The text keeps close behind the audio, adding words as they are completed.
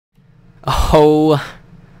Oh,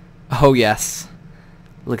 oh yes.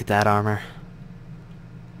 Look at that armor.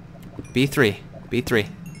 B3, B3.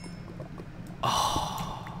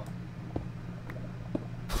 Oh,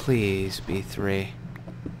 please B3.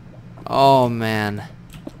 Oh man,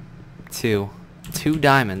 two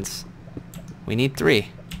diamonds. We need 3.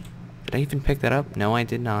 Did I even pick that up? No, I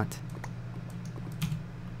did not.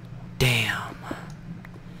 Damn.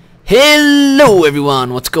 Hello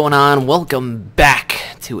everyone, what's going on? Welcome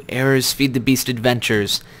back to Aero's Feed the Beast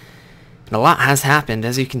Adventures. And a lot has happened.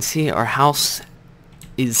 As you can see, our house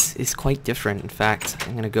is quite different. In fact,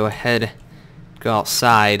 I'm gonna go ahead, go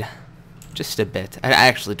outside just a bit. I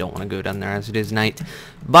actually don't want to go down there as it is night.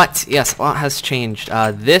 But yes, a lot has changed.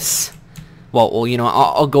 Well, you know,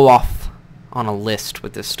 I'll go off on a list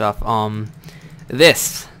with this stuff. A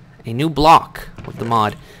new block with the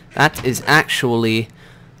mod. That is actually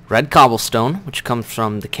red cobblestone, which comes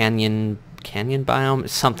from the canyon biome,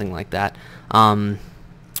 something like that.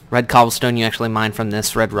 Red cobblestone you actually mine from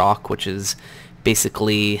this red rock, which is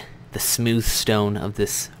basically the smooth stone of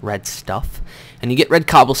this red stuff. And you get red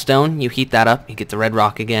cobblestone, you heat that up, you get the red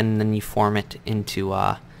rock again, and then you form it into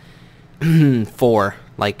 4,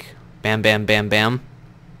 like bam, bam, bam, bam.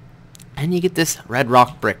 And you get this red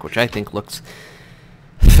rock brick, which I think looks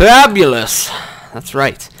fabulous. That's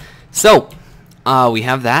right. So, we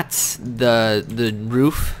have that. The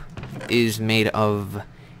roof is made of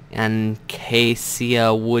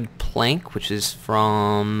acacia wood plank, which is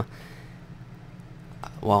from,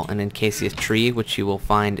 well, an acacia tree, which you will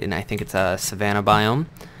find in, I think it's a savanna biome.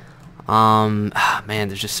 Man,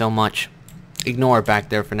 there's just so much. Ignore back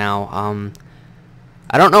there for now.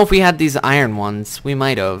 I don't know if we had these iron ones. We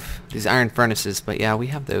might have. These iron furnaces, but yeah, we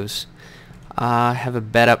have those. I have a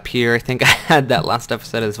bed up here. I think I had that last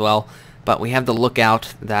episode as well. But we have the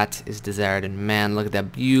lookout that is desired. And man, look at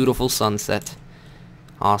that beautiful sunset.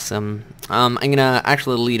 Awesome. I'm going to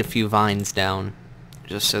actually lead a few vines down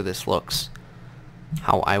just so this looks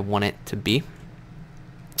how I want it to be.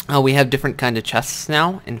 We have different kind of chests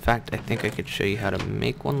now. In fact, I think I could show you how to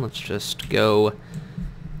make one. Let's just go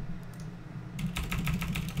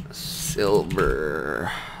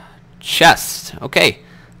silver chest. Okay.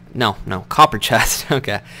 No, copper chest.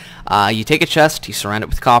 Okay. You take a chest, you surround it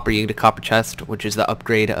with copper, you get a copper chest, which is the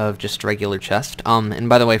upgrade of just regular chest. And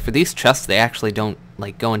by the way, for these chests, they actually don't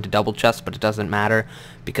like go into double chests, but it doesn't matter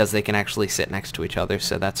because they can actually sit next to each other,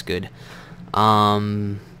 so that's good.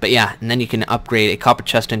 But yeah, and then you can upgrade a copper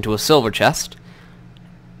chest into a silver chest.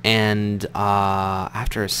 And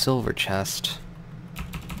after a silver chest,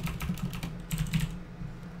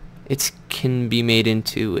 it can be made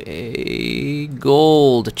into a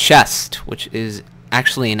gold chest, which is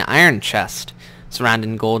actually an iron chest surrounded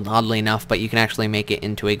in gold, oddly enough, but you can actually make it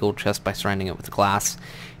into a gold chest by surrounding it with glass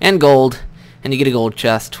and gold, and you get a gold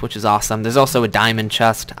chest, which is awesome. There's also a diamond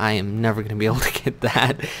chest. I am never going to be able to get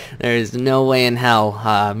that. There is no way in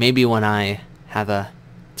hell. Maybe when I have a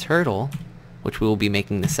turtle, which we will be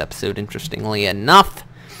making this episode, interestingly enough.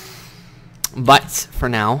 But for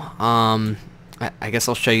now, I guess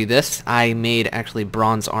I'll show you this. I made actually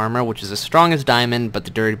bronze armor, which is as strong as diamond, but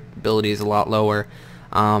the durability is a lot lower.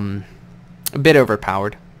 A bit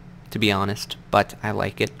overpowered, to be honest, but I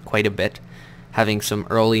like it quite a bit, having some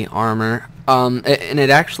early armor. And it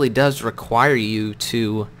actually does require you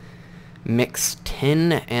to mix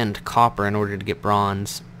tin and copper in order to get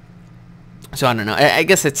bronze. So I don't know. I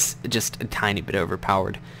guess it's just a tiny bit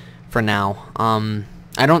overpowered for now.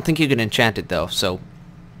 I don't think you can enchant it, though, so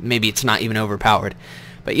maybe it's not even overpowered.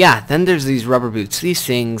 But yeah, then there's these rubber boots. These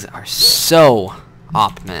things are so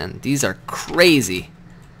op, man. These are crazy.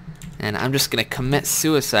 And I'm just gonna commit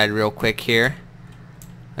suicide real quick here.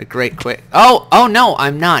 A great quick. Oh no,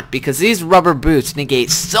 I'm not, because these rubber boots negate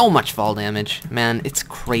so much fall damage. Man, it's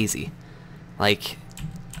crazy. Like,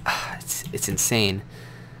 it's insane.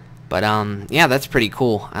 But yeah, that's pretty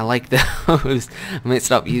cool. I like those. I might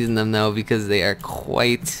stop using them though because they are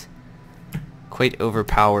quite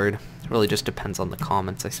overpowered. It really just depends on the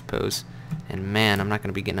comments, I suppose. And man, I'm not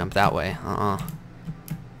gonna be getting up that way.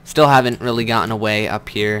 Still haven't really gotten away up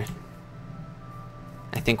here.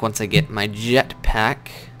 I think once I get my jetpack,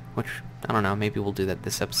 which I don't know, maybe we'll do that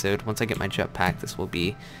this episode. Once I get my jetpack, this will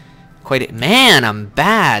be quite a man. I'm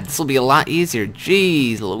bad. This will be a lot easier.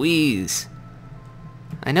 Jeez Louise.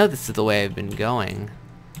 I know this is the way I've been going.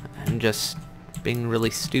 I'm just being really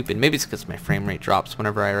stupid. Maybe it's because my frame rate drops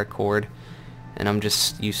whenever I record, and I'm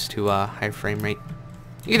just used to high frame rate.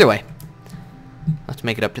 Either way, let's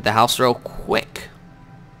make it up to the house real quick.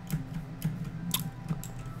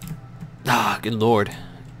 Ah, good lord.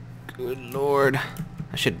 Good lord.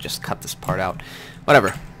 I should have just cut this part out.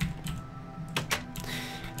 Whatever.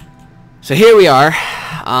 So here we are.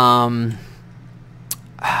 I'll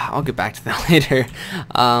get back to that later.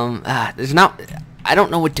 There's not... I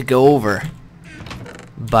don't know what to go over.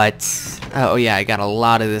 But... oh yeah, I got a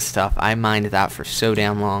lot of this stuff. I mined that for so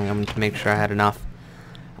damn long. I'm going to make sure I had enough.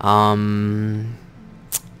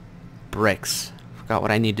 Bricks. Forgot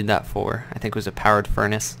what I needed that for. I think it was a powered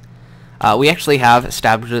furnace. We actually have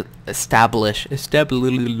established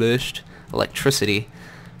electricity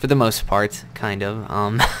for the most part, kind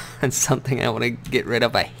of. That's something I want to get rid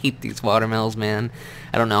of. I hate these water mills, man.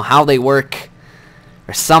 I don't know how they work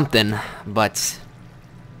or something, but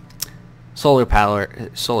solar power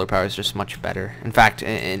is just much better. In fact,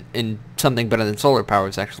 in something better than solar power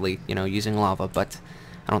is actually, you know, using lava, but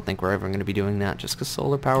I don't think we're ever going to be doing that just because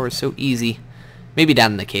solar power is so easy. Maybe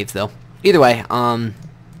down in the caves, though. Either way,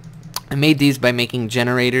 I made these by making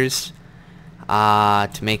generators.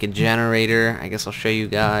 To make a generator, I guess I'll show you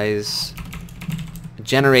guys. A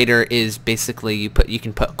generator is basically you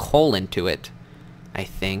can put coal into it, I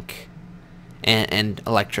think, and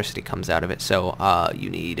electricity comes out of it. So you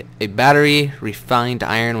need a battery, refined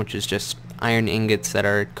iron, which is just iron ingots that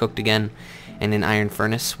are cooked again, and an iron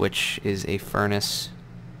furnace, which is a furnace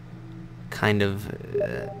kind of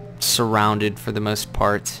surrounded for the most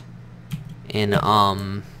part in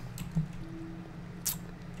iron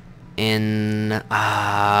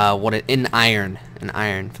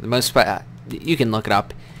for the most part. You can look it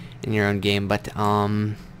up in your own game, but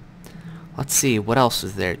let's see what else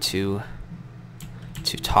is there to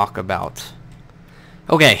talk about.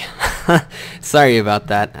 Okay. Sorry about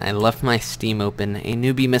that. I left my Steam open, a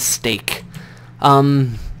newbie mistake.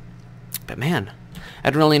 But man, I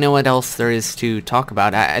don't really know what else there is to talk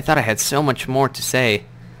about. I thought I had so much more to say.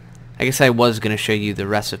 I guess I was going to show you the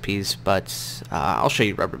recipes, but I'll show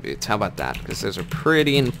you rubber boots. How about that? Because those are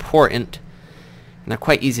pretty important, and they're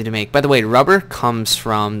quite easy to make. By the way, rubber comes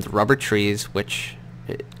from the rubber trees, which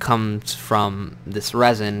it comes from this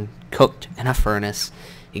resin cooked in a furnace.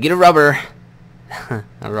 You get a rubber.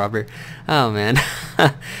 A rubber. Oh, man.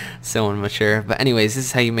 So immature. But anyways, this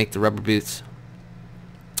is how you make the rubber boots.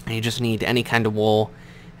 And you just need any kind of wool,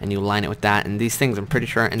 and you line it with that, and these things I'm pretty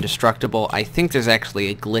sure are indestructible. I think there's actually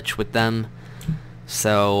a glitch with them,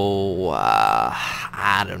 so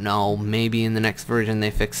I don't know, maybe in the next version they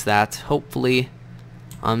fix that, hopefully.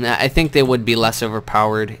 I think they would be less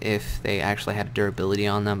overpowered if they actually had durability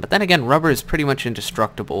on them, but then again, rubber is pretty much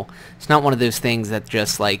indestructible. It's not one of those things that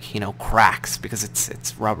just, like, you know, cracks, because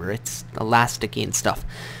it's rubber, it's elasticy and stuff.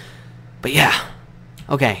 But yeah,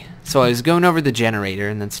 okay, so I was going over the generator,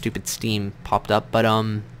 and then stupid Steam popped up, but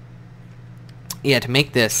yeah, to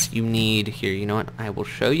make this, you need, here, you know what, I will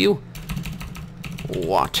show you.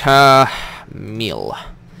 Water mill.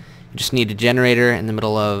 You just need a generator in the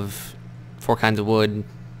middle of 4 kinds of wood,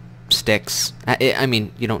 sticks. I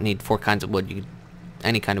mean, you don't need 4 kinds of wood, you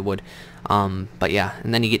any kind of wood. But yeah,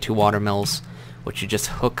 and then you get 2 water mills, which you just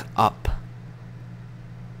hook up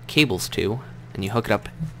cables to, and you hook it up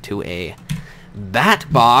to a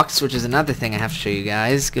bat box, which is another thing I have to show you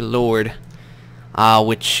guys. Good lord.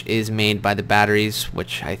 Which is made by the batteries,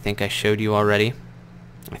 which I think I showed you already.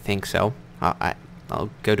 I think so. I'll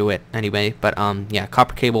go to it anyway. But yeah,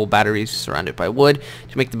 copper cable batteries surrounded by wood.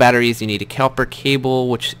 To make the batteries, you need a copper cable,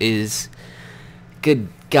 which is, good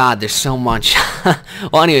God, there's so much.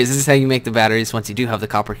 Well, anyways, this is how you make the batteries once you do have the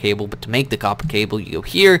copper cable. But to make the copper cable, you go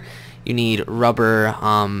here. You need rubber,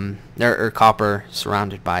 or copper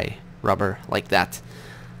surrounded by rubber, like that.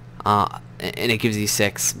 And it gives you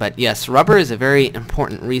 6. But yes, rubber is a very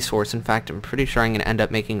important resource. In fact, I'm pretty sure I'm going to end up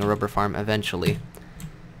making a rubber farm eventually.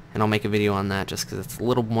 And I'll make a video on that just because it's a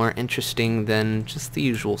little more interesting than just the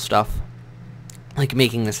usual stuff. Like,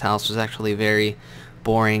 making this house was actually very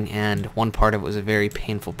boring, and one part of it was a very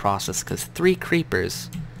painful process because 3 creepers,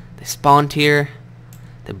 they spawned here,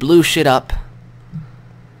 they blew shit up.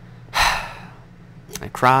 I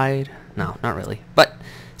cried. No, not really. But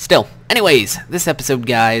still, anyways, this episode,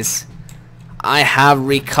 guys, I have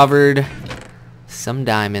recovered some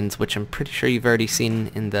diamonds, which I'm pretty sure you've already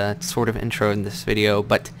seen in the sort of intro in this video,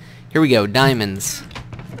 but here we go, diamonds.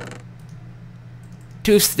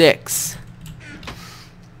 2 sticks.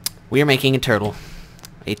 We are making a turtle.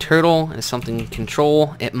 A turtle is something you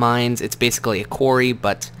control, it mines, it's basically a quarry,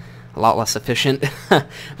 but a lot less efficient, but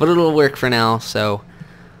it'll work for now, so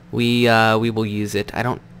we will use it. I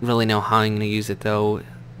don't really know how I'm going to use it, though,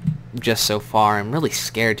 just so far. I'm really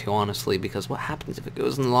scared to, honestly, because what happens if it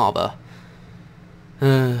goes in lava?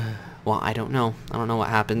 Well, I don't know. I don't know what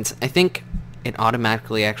happens. I think it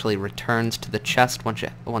automatically actually returns to the chest once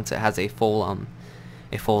it has a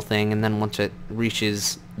full thing, and then once it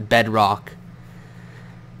reaches bedrock,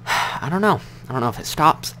 I don't know. I don't know if it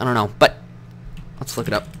stops. I don't know, but let's look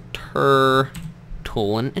it up.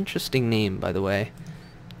 Turtle, an interesting name, by the way.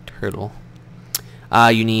 Turtle.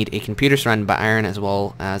 You need a computer surrounded by iron as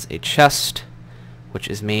well as a chest, which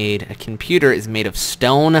is made. A computer is made of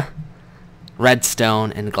stone,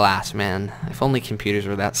 redstone, and glass. Man, if only computers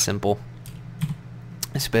were that simple.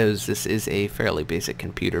 I suppose this is a fairly basic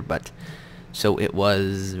computer, but so it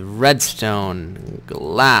was redstone,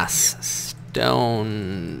 glass,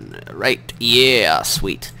 stone, right? Yeah,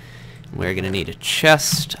 sweet. We're gonna need a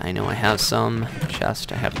chest. I know I have some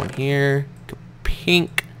chest. I have one here.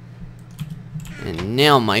 Pink. And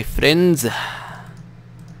now, my friends,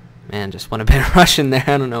 man, just went a bit of Russian there.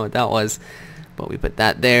 I don't know what that was, but we put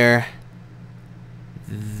that there.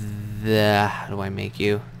 How do I make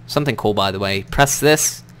you? Something cool, by the way. Press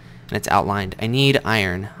this, and it's outlined. I need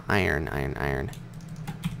iron. Iron.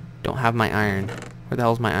 Don't have my iron. Where the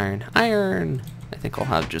hell's my iron? Iron! I think I'll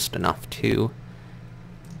have just enough, too.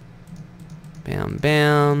 Bam,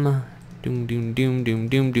 bam. Doom, doom, doom, doom,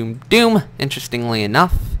 doom, doom, doom. Interestingly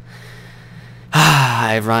enough,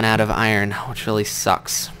 I've run out of iron, which really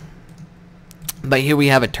sucks. But here we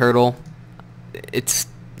have a turtle. It's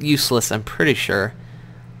useless, I'm pretty sure.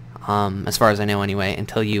 As far as I know anyway,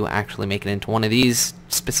 until you actually make it into one of these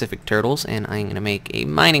specific turtles, and I'm going to make a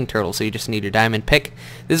mining turtle, so you just need your diamond pick.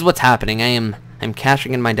 This is what's happening. I'm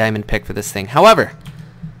cashing in my diamond pick for this thing. However,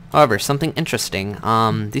 something interesting,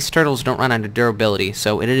 these turtles don't run out of durability,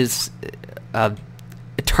 so it is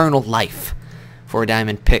eternal life for a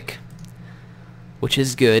diamond pick, which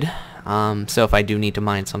is good. So if I do need to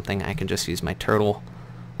mine something, I can just use my turtle.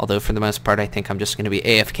 Although for the most part, I think I'm just going to be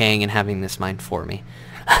AFKing and having this mined for me.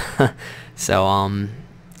 So,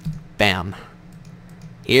 bam.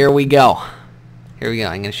 Here we go. I'm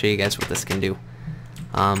going to show you guys what this can do.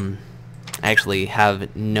 I actually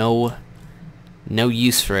have no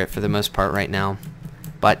use for it for the most part right now.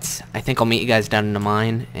 But I think I'll meet you guys down in the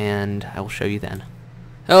mine, and I will show you then.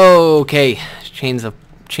 Okay, change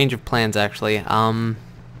of plans actually. Let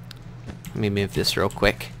me move this real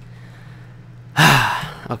quick.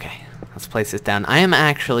 Okay, let's place this down. I am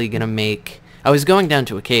actually gonna make. I was going down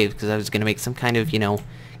to a cave because I was gonna make some kind of, you know,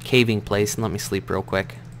 caving place. And let me sleep real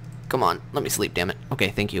quick. Come on, let me sleep, damn it. Okay,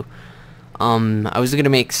 thank you. I was gonna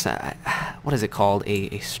make what is it called?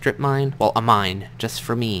 A strip mine? Well, a mine just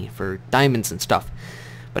for me, for diamonds and stuff.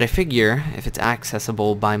 But I figure if it's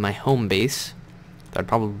accessible by my home base, that'd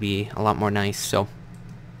probably be a lot more nice. So,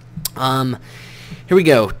 here we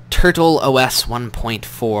go. Turtle OS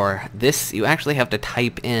 1.4. This, you actually have to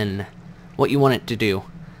type in what you want it to do.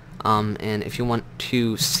 And if you want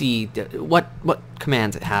to see what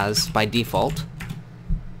commands it has by default,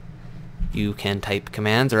 you can type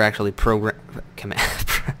commands, or actually program,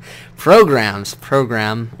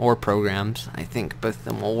 or programs. I think both of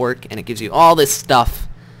them will work, and it gives you all this stuff.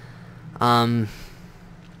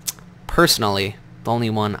 Personally, the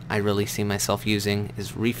only one I really see myself using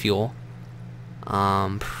is refuel.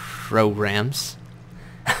 Programs,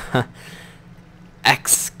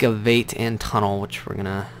 excavate, and tunnel, which we're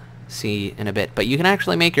gonna see in a bit. But you can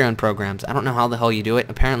actually make your own programs. I don't know how the hell you do it.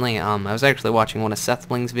 Apparently, I was actually watching one of Seth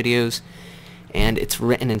Bling's videos, and it's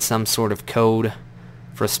written in some sort of code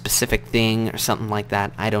for a specific thing or something like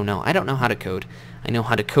that. I don't know. I don't know how to code. I know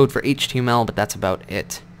how to code for HTML, but that's about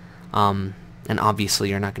it. And obviously,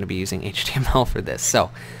 you're not going to be using HTML for this.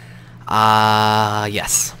 So,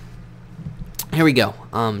 yes. Here we go.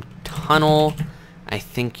 Tunnel. I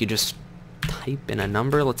think you just type in a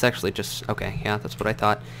number. Let's actually just, okay, yeah, that's what I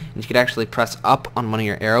thought. And you could actually press up on one of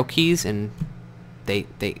your arrow keys, and they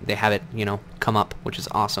have it, you know, come up, which is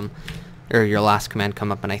awesome. Or your last command come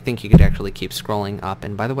up, and I think you could actually keep scrolling up.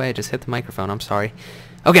 And by the way, I just hit the microphone. I'm sorry.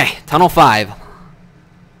 Okay, tunnel 5.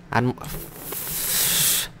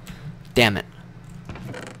 Damn it.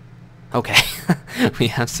 Okay, we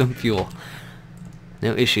have some fuel.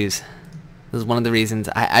 No issues. This is one of the reasons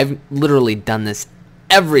I've literally done this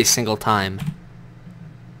every single time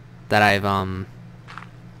that I've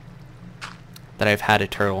had a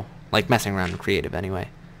turtle, like messing around in creative anyway.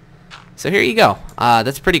 So here you go.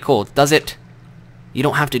 That's pretty cool. Does it? You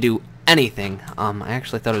don't have to do anything. I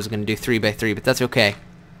actually thought it was going to do 3x3, but that's okay.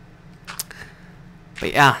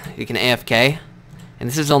 But yeah, you can AFK, and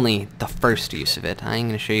this is only the first use of it. I'm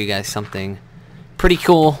going to show you guys something pretty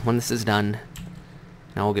cool when this is done.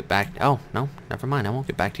 Now we'll get back. Oh no, never mind. I won't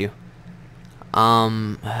get back to you.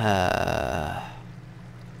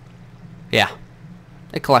 Yeah,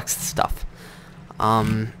 it collects the stuff.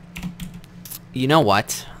 You know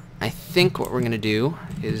what? I think what we're gonna do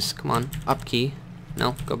is, come on, up key.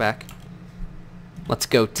 No, go back. Let's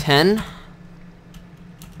go 10.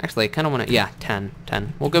 Actually, I kind of want to, yeah, 10.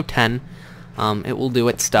 We'll go 10. It will do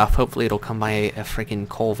its stuff. Hopefully it'll come by a freaking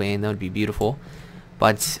coal vein. That would be beautiful.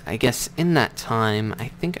 But I guess in that time, I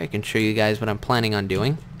think I can show you guys what I'm planning on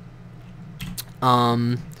doing.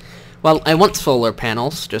 Well, I want solar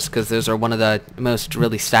panels, just because those are one of the most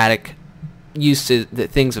really static uses, the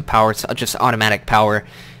things of power. It's just automatic power,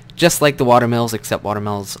 just like the water mills, except water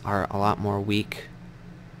mills are a lot more weak.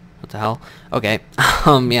 What the hell? Okay.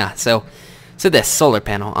 Yeah. So this solar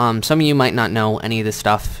panel. Some of you might not know any of this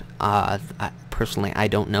stuff. Personally, I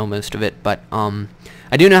don't know most of it, but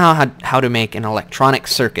I do know how to make an electronic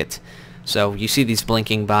circuit. So you see these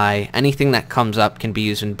blinking by. Anything that comes up can be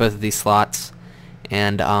used in both of these slots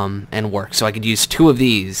and work. So I could use 2 of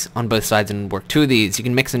these on both sides and work 2 of these. You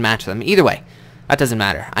can mix and match them. Either way, that doesn't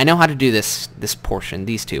matter. I know how to do this portion,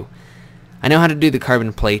 these 2. I know how to do the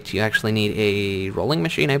carbon plate. You actually need a rolling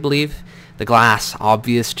machine, I believe. The glass,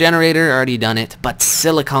 obvious. Generator, already done it. But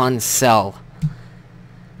silicon cell.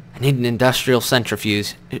 I need an industrial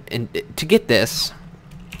centrifuge. And to get this,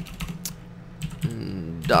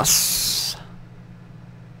 industrial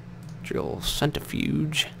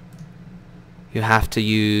centrifuge, you have to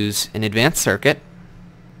use an advanced circuit.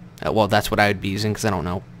 Well, that's what I would be using because I don't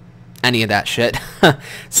know any of that shit.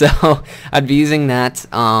 So I'd be using that.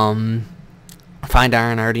 Refined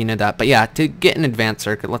iron, I already know that. But yeah, to get an advanced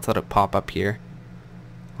circuit, let's let it pop up here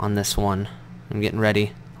on this one. I'm getting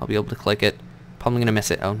ready. I'll be able to click it. Probably going to miss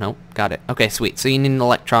it. Oh, no. Got it. Okay, sweet. So you need an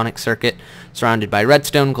electronic circuit surrounded by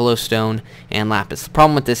redstone, glowstone, and lapis. The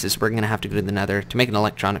problem with this is we're going to have to go to the nether. To make an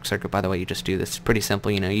electronic circuit, by the way, you just do this. It's pretty simple.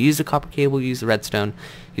 You know, you use the copper cable, you use the redstone,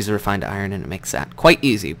 use the refined iron, and it makes that quite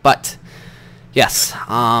easy. But yes,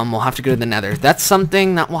 we'll have to go to the nether. That's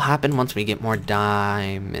something that will happen once we get more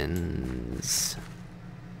diamonds.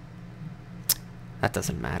 That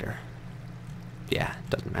doesn't matter. Yeah, it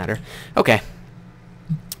doesn't matter. Okay.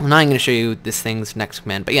 Well, now I'm going to show you this thing's next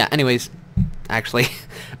command. But yeah, anyways, actually,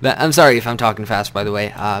 I'm sorry if I'm talking fast, by the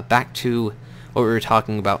way. Back to what we were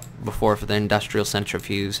talking about before for the industrial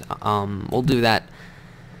centrifuge. We'll do that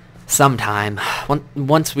sometime.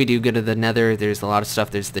 Once we do go to the nether, there's a lot of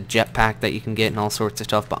stuff. There's the jetpack that you can get and all sorts of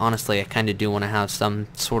stuff. But honestly, I kind of do want to have some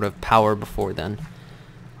sort of power before then.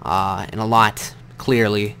 And a lot,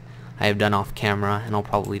 clearly, I have done off camera, and I'll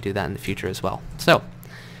probably do that in the future as well. So,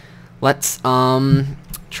 let's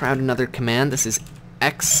try out another command. This is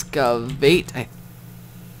excavate. I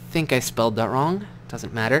think I spelled that wrong.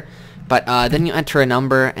 Doesn't matter. But then you enter a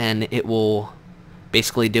number, and it will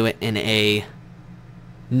basically do it in a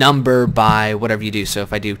number by whatever you do. So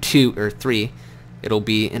if I do 2 or 3, it'll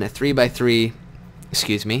be in a 3 by 3,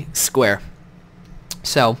 excuse me, square.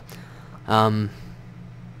 So,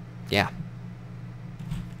 yeah.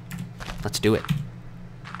 Let's do it.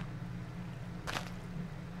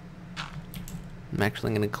 I'm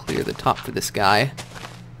actually going to clear the top for this guy.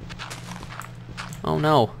 Oh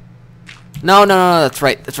no. No, that's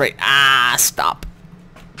right, that's right. Ah, stop.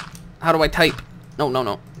 How do I type?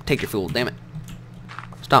 No. Take your fool, damn it.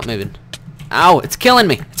 Stop moving. Ow, it's killing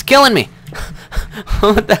me. It's killing me.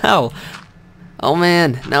 What the hell? Oh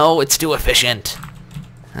man, no, it's too efficient.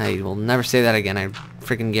 I will never say that again, I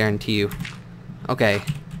freaking guarantee you. Okay.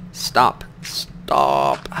 Stop.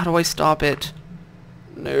 Stop. How do I stop it?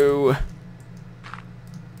 No.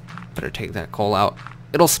 Better take that coal out.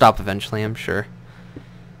 It'll stop eventually, I'm sure.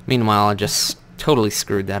 Meanwhile, I just totally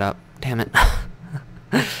screwed that up. Damn it.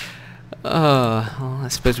 Well, I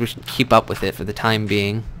suppose we should keep up with it for the time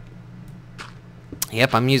being.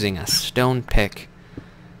 Yep, I'm using a stone pick.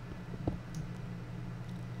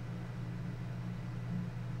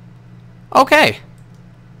 Okay.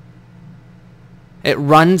 It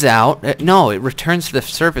runs out. No, it returns to the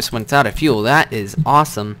surface when it's out of fuel. That is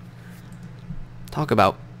awesome. Talk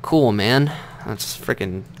about cool, man. That's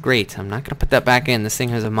freaking great. I'm not going to put that back in. This thing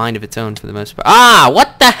has a mind of its own for the most part. Ah,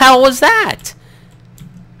 what the hell was that?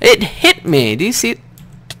 It hit me. Do you see?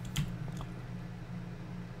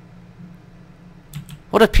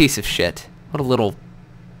 What a piece of shit. What a little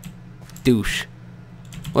douche.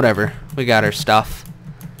 Whatever. We got our stuff.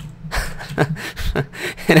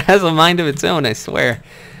 It has a mind of its own, I swear.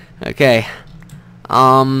 Okay.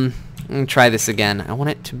 I'm gonna try this again. I want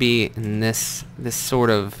it to be in this sort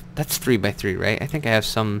of, that's 3 by 3, right? I think I have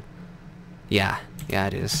some, yeah,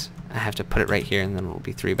 it is. I have to put it right here and then it'll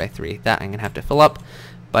be 3 by 3. That I'm gonna have to fill up,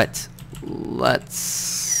 but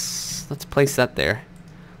let's place that there.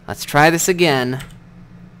 Let's try this again.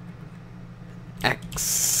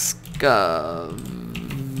 Excavate.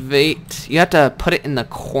 You have to put it in the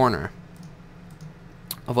corner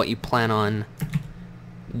of what you plan on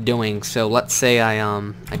doing. So let's say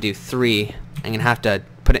I do 3. I'm gonna have to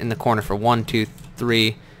put it in the corner for 1, 2,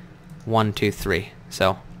 3, 1, 2, 3.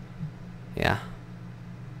 So Yeah.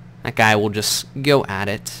 That guy will just go at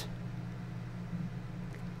it.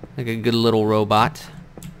 Like a good little robot.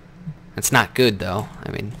 It's not good, though.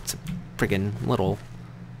 I mean, it's a friggin' little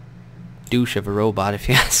douche of a robot, if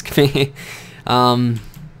you ask me.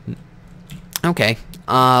 Okay.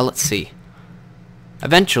 Let's see.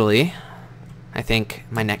 Eventually, I think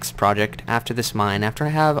my next project after this mine, after I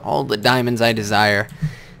have all the diamonds I desire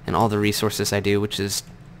and all the resources I do, which is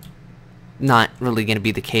not really going to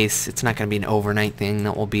be the case. It's not going to be an overnight thing.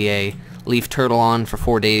 That will be a leaf turtle on for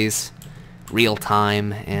 4 days, real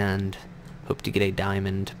time, and hope to get a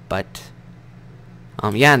diamond. But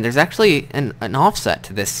yeah, and there's actually an offset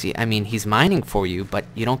to this. I mean, he's mining for you, but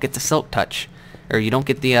you don't get the silk touch, or you don't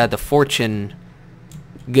get the fortune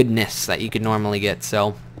goodness that you could normally get.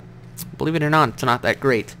 So believe it or not, it's not that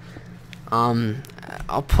great.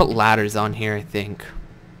 I'll put ladders on here, I think,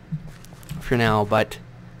 for now. But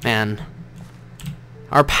man,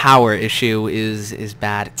 our power issue is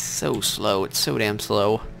bad. It's so slow. It's so damn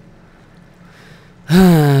slow.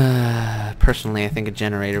 Personally, I think a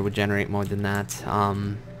generator would generate more than that.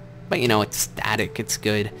 But you know, it's static. It's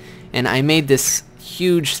good. And I made this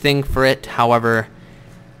huge thing for it. However,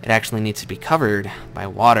 it actually needs to be covered by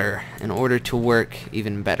water in order to work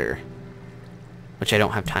even better, which I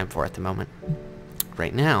don't have time for at the moment.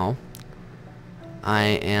 Right now,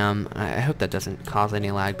 I hope that doesn't cause any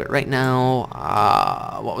lag, but right now,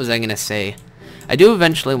 what was I going to say? I do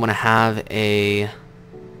eventually want to have a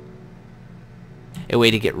way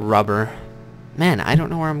to get rubber. Man, I don't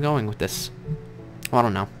know where I'm going with this. Well, I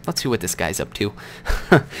don't know. Let's see what this guy's up to.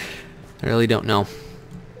 I really don't know.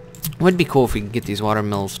 It would be cool if we could get these water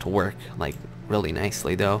mills to work, like, really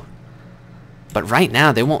nicely, though. But right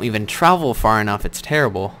now, they won't even travel far enough. It's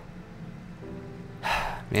terrible.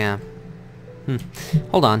 Yeah.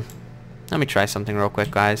 Hold on. Let me try something real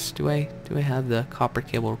quick, guys. Do I have the copper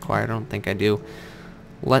cable required? I don't think I do.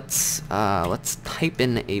 Let's type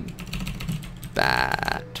in a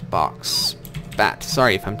bat box. Bat.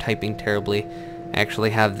 Sorry if I'm typing terribly. I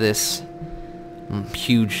actually have this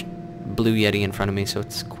huge blue Yeti in front of me, so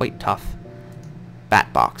it's quite tough.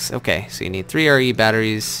 Bat box. Okay, so you need 3 RE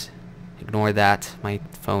batteries. Ignore that. My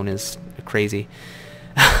phone is crazy.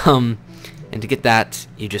 And to get that,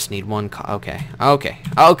 you just need one. Okay. We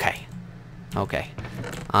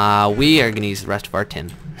are gonna use the rest of our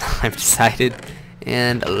tin. I've decided,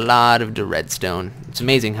 and a lot of the redstone. It's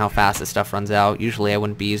amazing how fast this stuff runs out. Usually, I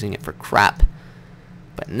wouldn't be using it for crap,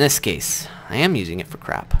 but in this case, I am using it for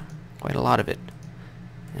crap. Quite a lot of it.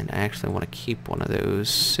 And I actually want to keep one of those.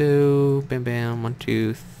 So, bam, bam, 1,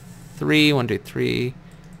 2, 3, 1, 2, 3,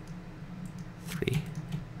 3.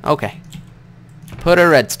 Okay. Put our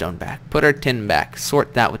redstone back. Put our tin back.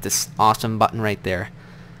 Sort that with this awesome button right there.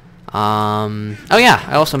 Oh yeah,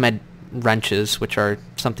 I also made wrenches, which are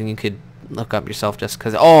something you could look up yourself just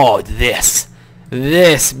because. Oh, this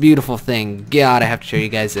beautiful thing. God, I have to show you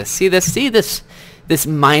guys this. See this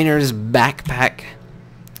miner's backpack.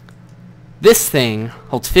 This thing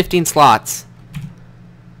holds 15 slots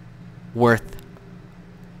worth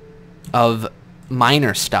of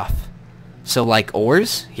miner stuff. So like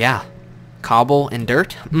ores, yeah, cobble and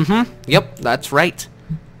dirt. Yep, that's right.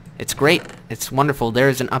 It's great. It's wonderful.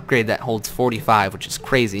 There's an upgrade that holds 45, which is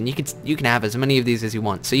crazy, and you can have as many of these as you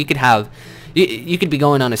want. So you could have, you could be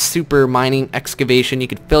going on a super mining excavation. You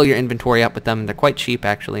could fill your inventory up with them. They're quite cheap,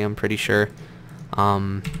 actually. I'm pretty sure.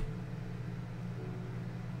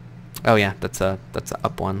 Oh yeah, that's a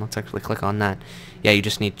up one. Let's actually click on that. Yeah, you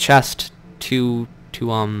just need chest, two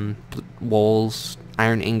wools,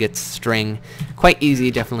 iron ingots, string. Quite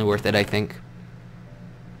easy, definitely worth it, I think.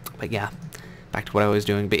 But yeah, back to what I was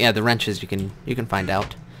doing. But yeah, the wrenches you can find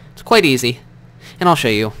out. It's quite easy, and I'll show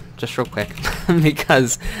you just real quick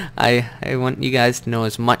because I want you guys to know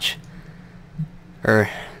as much, or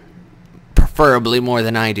preferably more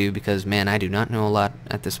than I do, because man, I do not know a lot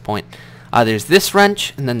at this point. There's this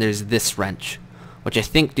wrench, and then there's this wrench, which I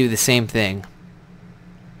think do the same thing.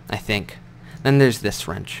 I think. Then there's this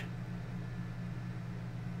wrench.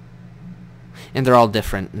 And they're all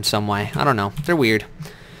different in some way. I don't know. They're weird.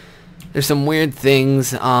 There's some weird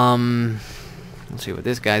things. Let's see what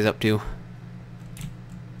this guy's up to.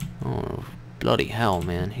 Oh, bloody hell,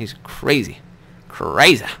 man. He's crazy.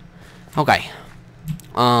 Crazy. Okay.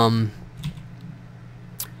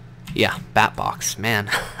 Yeah, bat box. Man,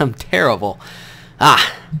 I'm terrible.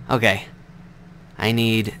 Okay. I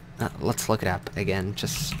need... let's look it up again,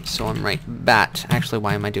 just so I'm right. Bat. Actually,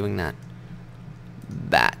 why am I doing that?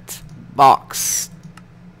 Bat. Box.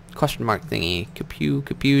 Question mark thingy.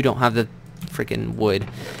 Kapew. Don't have the freaking wood.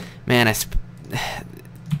 Man,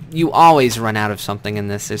 you always run out of something in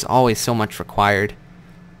this. There's always so much required.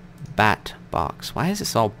 bat box. Why is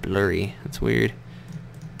this all blurry? That's weird.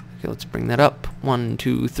 Okay, let's bring that up. 1,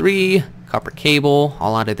 2, 3. Copper cable.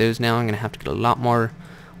 All out of those now. I'm going to have to get a lot more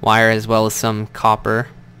wire as well as some copper.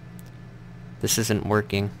 This isn't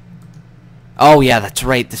working. Oh yeah, that's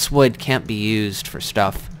right. This wood can't be used for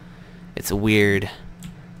stuff. It's weird.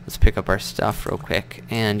 Let's pick up our stuff real quick.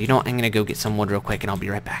 And you know what? I'm going to go get some wood real quick and I'll be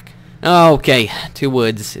right back. Okay, 2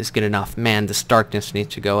 woods is good enough. Man, this darkness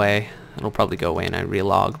needs to go away. It'll probably go away when I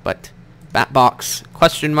relog, but bat box,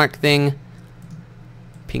 question mark thing.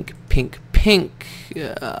 Pink, pink, pink.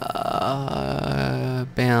 Bam.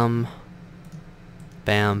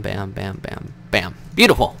 Bam, bam, bam, bam, bam.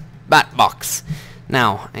 Beautiful. Bat box.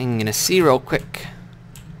 Now, I'm going to see real quick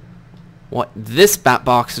what this bat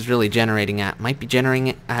box is really generating at. Might be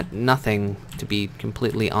generating at nothing, to be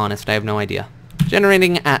completely honest. I have no idea.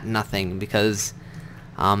 Generating at nothing because,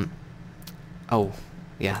 oh,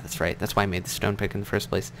 yeah, that's right. That's why I made the stone pick in the first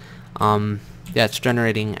place. Yeah, it's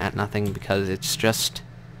generating at nothing because it's just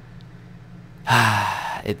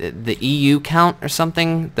the EU count or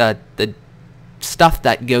something. The stuff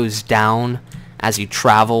that goes down as you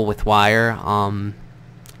travel with wire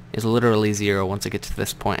is literally 0 once it gets to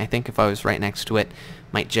this point. I think if I was right next to it,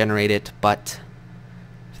 might generate it, but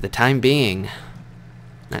for the time being,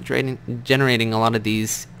 not generating a lot of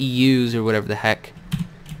these EUs or whatever the heck.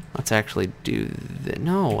 Let's actually do that.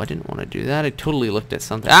 No, I didn't want to do that. I totally looked at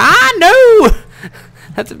something. Ah, no!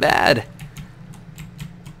 That's bad.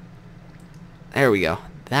 There we go.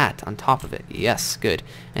 That on top of it. Yes, good.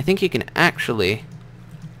 I think you can actually...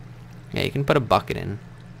 Yeah, you can put a bucket in.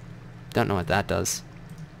 Don't know what that does.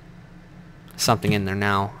 Something in there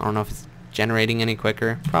now. I don't know if it's generating any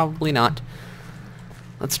quicker. Probably not.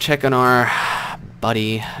 Let's check on our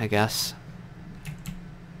buddy, I guess.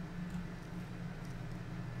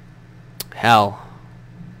 Hell.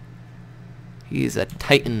 He's a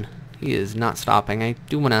titan. He is not stopping. I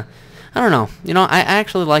do want to... I don't know. You know, I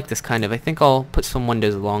actually like this kind of. I think I'll put some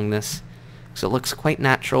windows along this because it looks quite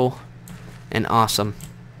natural and awesome.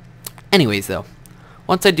 Anyways, though,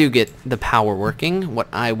 once I do get the power working, what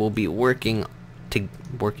I will be working to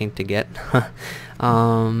get...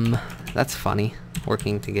 that's funny.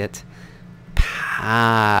 Working to get...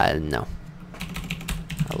 no.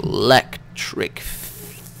 Electric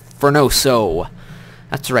furnace.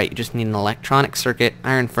 That's right, you just need an electronic circuit,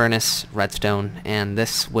 iron furnace, redstone, and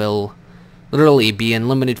this will literally be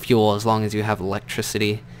unlimited fuel as long as you have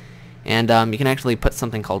electricity. And you can actually put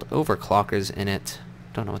something called overclockers in it.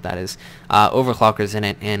 Don't know what that is. Overclockers in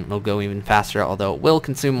it, and it'll go even faster, although it will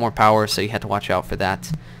consume more power, so you have to watch out for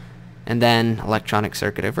that. And then electronic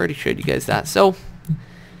circuit, I've already showed you guys that. So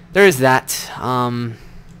there is that.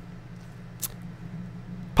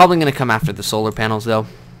 Probably going to come after the solar panels, though.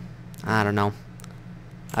 I don't know.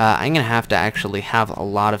 I'm going to have to actually have a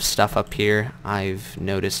lot of stuff up here, I've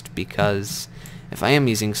noticed, because if I am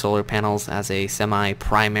using solar panels as a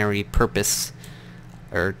semi-primary purpose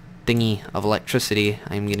or thingy of electricity,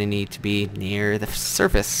 I'm going to need to be near the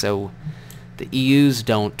surface, so the EUs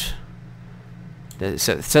don't...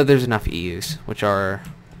 So there's enough EUs, which are...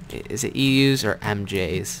 Is it EUs or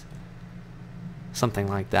MJs? Something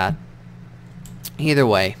like that. Either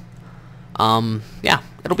way. Yeah,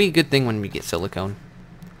 it'll be a good thing when we get silicone.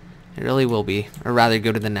 It really will be. Or rather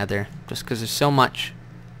go to the nether, just because there's so much.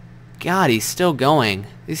 God, he's still going.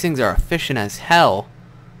 These things are efficient as hell.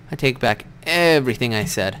 I take back everything I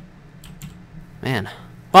said. Man.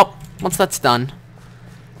 Well, once that's done,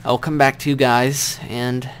 I'll come back to you guys,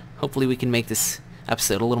 and hopefully we can make this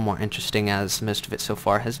episode a little more interesting, as most of it so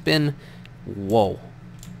far has been... Whoa.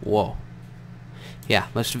 Whoa. Yeah,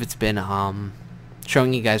 most of it's been,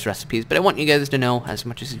 showing you guys recipes, but I want you guys to know as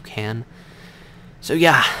much as you can. So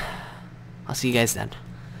yeah, I'll see you guys then.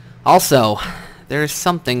 Also, there's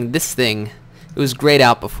something, this thing, it was grayed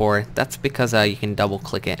out before. That's because you can double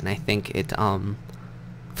click it, and I think it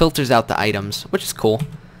filters out the items, which is cool.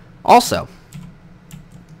 Also,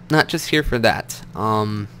 not just here for that,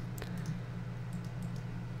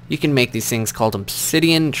 you can make these things called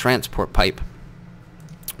obsidian transport pipe,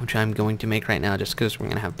 which I'm going to make right now just because we're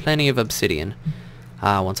going to have plenty of obsidian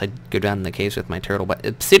once I go down in the caves with my turtle. But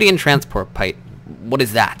obsidian transport pipe, what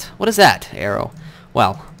is that? What is that, Aero?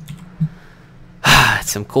 Well,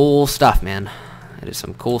 it's some cool stuff, man. It is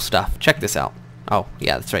some cool stuff. Check this out. Oh,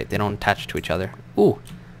 yeah, that's right. They don't attach to each other. Ooh,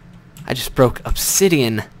 I just broke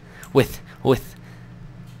obsidian with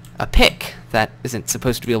a pick that isn't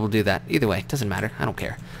supposed to be able to do that. Either way, it doesn't matter. I don't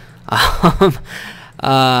care.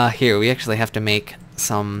 Here, we actually have to make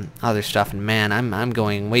some other stuff, and man, I'm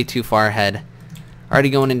going way too far ahead. Already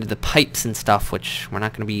going into the pipes and stuff, which we're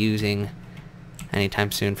not going to be using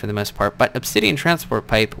anytime soon for the most part. But obsidian transport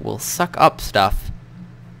pipe will suck up stuff,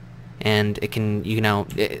 and it can, you know,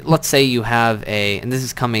 let's say you have a, and this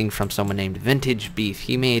is coming from someone named Vintage Beef.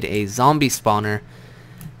 He made a zombie spawner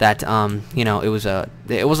that, you know, it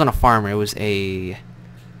wasn't a farmer, it was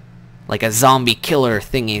like a zombie killer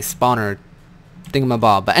thingy, spawner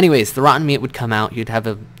thingamabob. But anyways, the rotten meat would come out. You'd have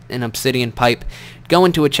an obsidian pipe go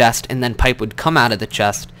into a chest, and then pipe would come out of the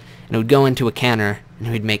chest, and it would go into a canner, and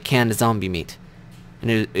it would make canned zombie meat.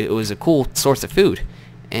 And it was a cool source of food.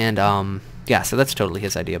 And yeah, so that's totally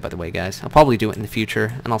his idea, by the way, guys. I'll probably do it in the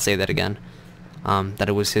future, and I'll say that again, that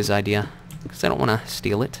it was his idea, because I don't want to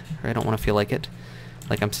steal it, or I don't want to feel like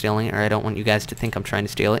I'm stealing it, or I don't want you guys to think I'm trying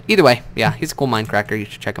to steal it. Either way, yeah, he's a cool Minecracker. You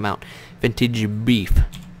should check him out. Vintage Beef.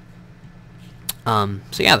 So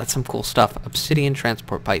yeah, that's some cool stuff. Obsidian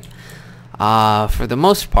transport pipe. For the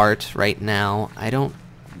most part, right now, I don't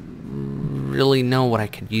really know what I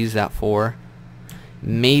could use that for.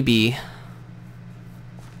 Maybe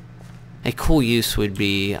a cool use would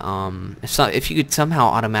be if you could somehow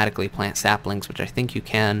automatically plant saplings, which I think you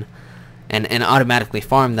can, and automatically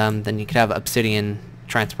farm them, then you could have obsidian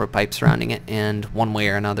transport pipe surrounding it, and one way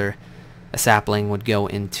or another a sapling would go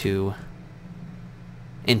into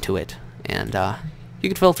it, and you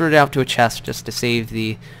could filter it out to a chest just to save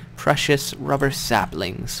the precious rubber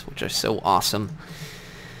saplings, which are so awesome.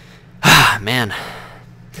 Man,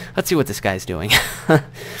 let's see what this guy's doing.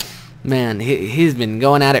 Man, he's been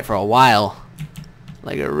going at it for a while,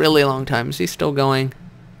 like a really long time. Is he still going?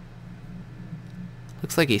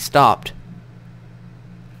 Looks like he stopped.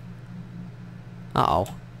 Uh-oh.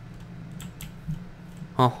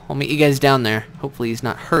 Well, I'll meet you guys down there. Hopefully he's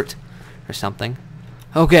not hurt or something.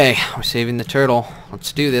 Okay, we're saving the turtle.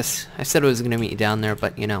 Let's do this. I said I was going to meet you down there,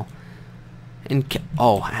 but, you know.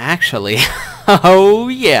 Oh, actually. Oh,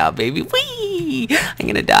 yeah, baby. Whee! I'm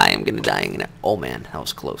going to die. Oh, man, that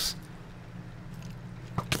was close.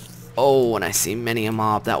 Oh, and I see many a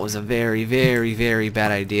mob. That was a very, very, very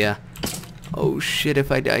bad idea. Oh, shit,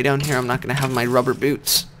 if I die down here, I'm not going to have my rubber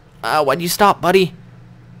boots. Why'd you stop, buddy?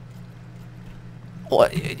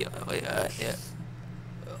 What?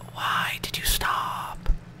 Why did you stop?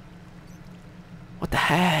 What the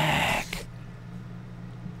heck?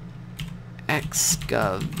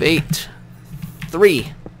 Excavate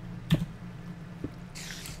 3.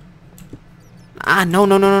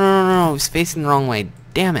 No. He's facing the wrong way.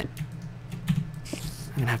 Damn it.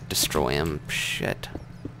 I'm gonna have to destroy him. Shit.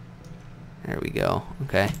 There we go.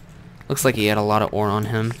 Okay. Looks like he had a lot of ore on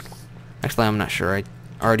him. Actually, I'm not sure. I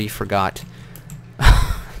already forgot.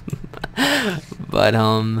 But,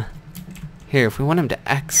 here, if we want him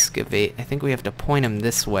to excavate, I think we have to point him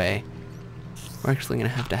this way. We're actually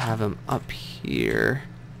going to have him up here.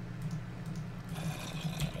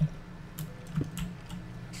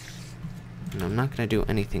 And I'm not going to do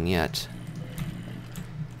anything yet.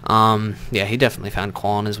 Yeah, he definitely found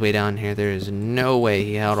coal on his way down here. There is no way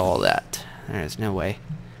he had all that. There is no way.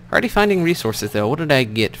 Already finding resources, though. What did I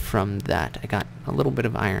get from that? I got a little bit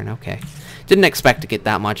of iron. Okay. Didn't expect to get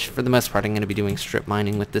that much. For the most part, I'm going to be doing strip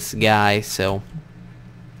mining with this guy, so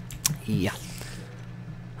yeah.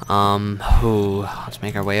 Let's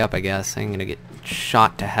make our way up, I guess. I'm going to get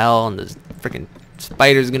shot to hell, and this freaking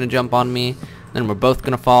spider's going to jump on me. Then we're both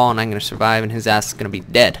going to fall, and I'm going to survive, and his ass is going to be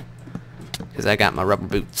dead. Because I got my rubber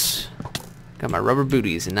boots. Got my rubber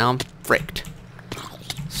booties, and now I'm fricked.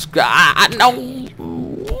 No!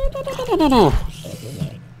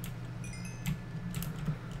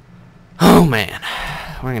 Oh man,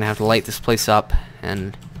 we're gonna have to light this place up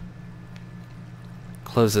and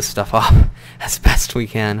close this stuff off as best we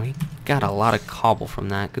can. We got a lot of cobble from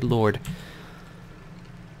that, good lord.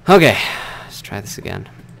 Okay, let's try this again.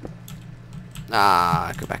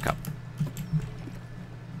 Go back up.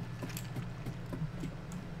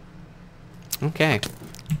 Okay.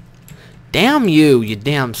 Damn you, you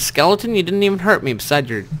damn skeleton, you didn't even hurt me beside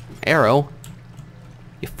your arrow.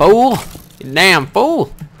 You fool! You damn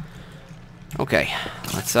fool! Okay,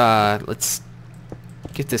 let's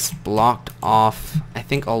get this blocked off. I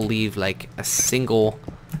think I'll leave like a single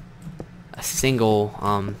thing.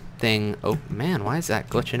 Oh man, why is that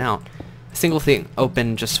glitching out? A single thing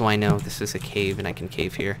open just so I know this is a cave and I can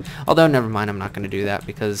cave here. Although never mind, I'm not going to do that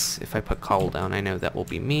because if I put cobble down, I know that will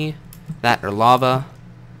be me, that or lava.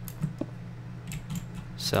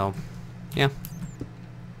 So, yeah,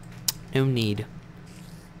 no need.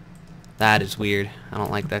 That is weird. I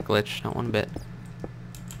don't like that glitch, not one bit.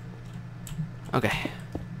 Okay.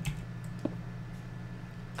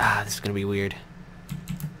 This is gonna be weird.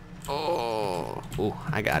 Oh, ooh,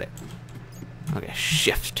 I got it. Okay,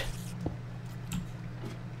 shift.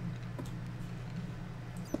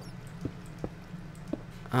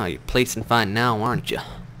 Oh, you're placing fine now, aren't you?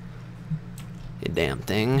 You damn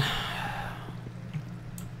thing.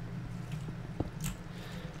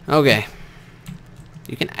 Okay.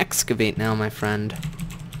 You can excavate now, my friend.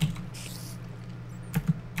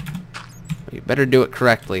 But you better do it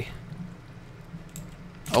correctly.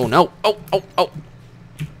 Oh no! Oh, oh, oh!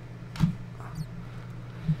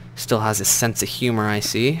 Still has a sense of humor, I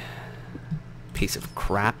see. Piece of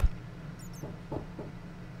crap.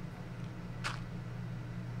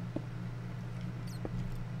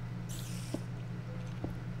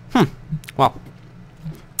 Well,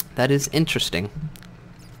 that is interesting.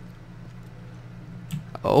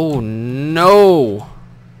 Oh no!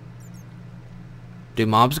 Do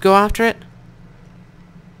mobs go after it?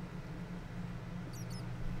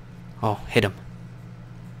 Oh, hit him.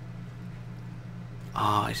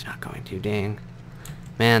 Oh, he's not going to, dang.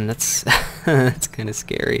 Man, that's that's kind of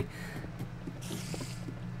scary.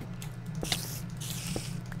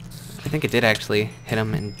 I think it did actually hit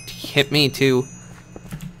him and hit me too.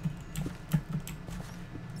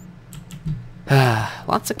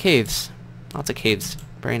 Lots of caves. Lots of caves.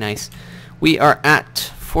 Very nice. We are at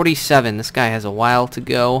 47. This guy has a while to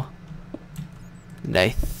go. And I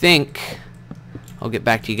think I'll get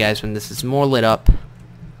back to you guys when this is more lit up.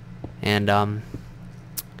 And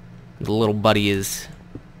the little buddy is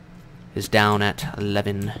down at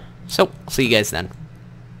 11. So, I'll see you guys then.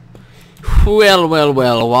 Well, well,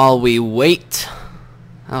 well, while we wait.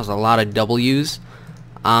 That was a lot of W's.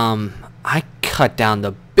 I cut down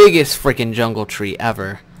the biggest freaking jungle tree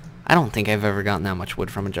ever. I don't think I've ever gotten that much wood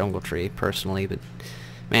from a jungle tree, personally, but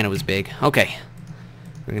man, it was big. Okay.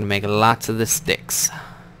 We're going to make lots of the sticks.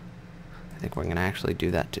 I think we're going to actually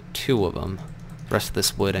do that to 2 of them. The rest of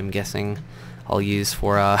this wood, I'm guessing, I'll use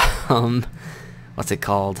for, what's it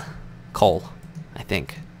called? Coal, I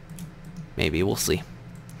think. Maybe, we'll see.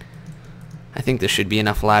 I think this should be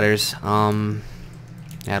enough ladders. Yeah,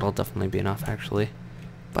 it'll definitely be enough, actually.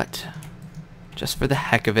 But just for the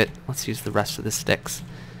heck of it, let's use the rest of the sticks.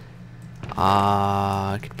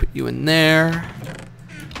 I could put you in there.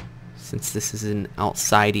 Since this is an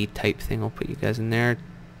outside-y type thing, I'll put you guys in there.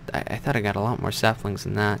 I thought I got a lot more saplings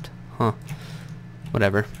than that. Huh.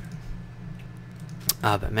 Whatever.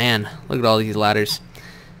 But man, look at all these ladders.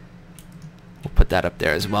 We'll put that up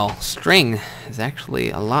there as well. String is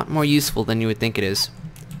actually a lot more useful than you would think it is.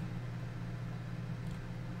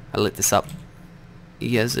 I lit this up.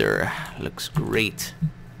 Yes, sir. Looks great.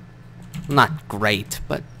 Not great,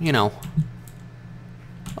 but, you know.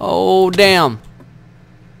 Oh, damn.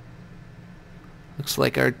 Looks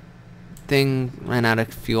like our thing ran out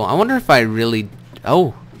of fuel. I wonder if I really...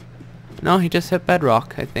 Oh. No, he just hit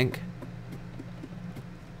bedrock, I think.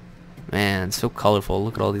 Man, so colorful.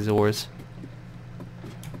 Look at all these ores.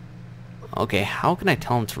 Okay, how can I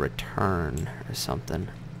tell him to return or something?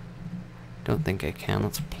 Don't think I can.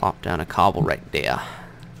 Let's plop down a cobble right there.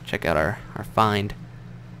 Check out our find.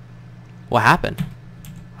 What happened?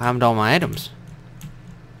 What happened to all my items?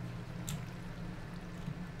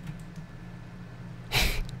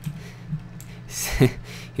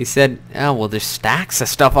 He said, oh, well, there's stacks of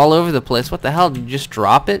stuff all over the place. What the hell? Did you just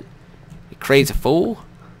drop it? You crazy fool?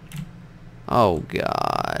 Oh,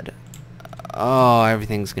 God. Oh,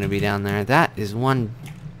 everything's going to be down there. That is one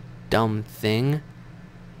dumb thing.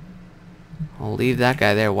 I'll leave that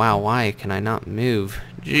guy there. Wow, why can I not move?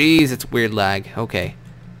 Jeez, it's weird lag. Okay.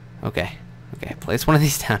 Okay. Okay, place one of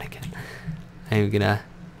these down again. I'm going to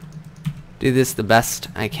do this the best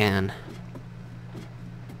I can.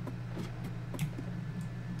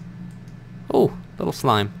 Oh, little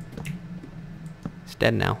slime. It's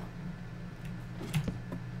dead now.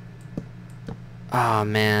 Oh,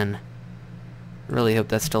 man. I really hope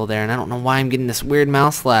that's still there, and I don't know why I'm getting this weird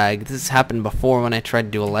mouse lag. This has happened before when I tried to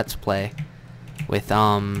do a Let's Play with,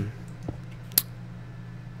 oh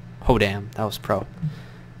damn, that was pro.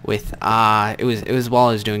 With, it was while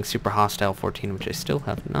I was doing Super Hostile 14, which I still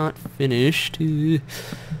have not finished.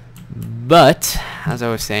 But, as I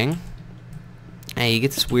was saying, hey, you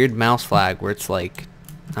get this weird mouse lag where it's like,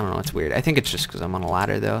 I don't know, it's weird. I think it's just because I'm on a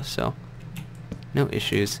ladder, though, so no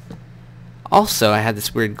issues. Also, I had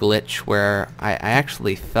this weird glitch where I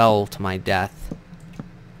actually fell to my death.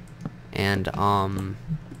 And,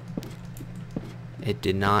 it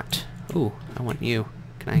did not... Ooh, I want you.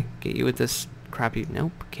 Can I get you with this crappy...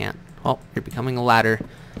 Nope, can't. Well, you're becoming a ladder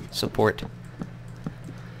support.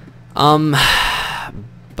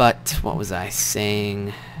 But, what was I saying?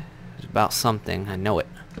 It was about something. I know it.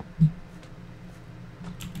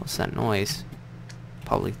 What's that noise?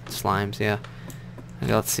 Probably slimes, yeah.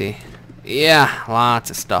 Okay, let's see. Yeah,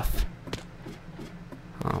 lots of stuff.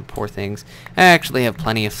 Oh, poor things. I actually have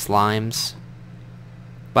plenty of slimes.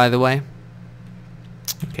 by the way.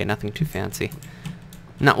 Okay, nothing too fancy.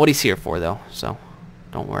 Not what he's here for, though, so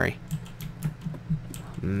don't worry.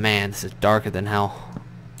 Man, this is darker than hell.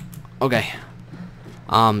 Okay.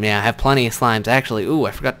 Yeah, I have plenty of slimes. Actually, ooh,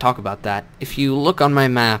 I forgot to talk about that. If you look on my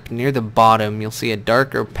map, near the bottom, you'll see a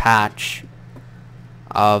darker patch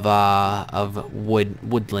of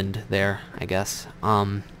woodland there, I guess.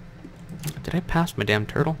 Did I pass my damn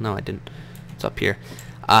turtle? No, I didn't. It's up here.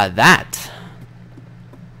 That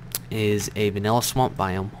is a vanilla swamp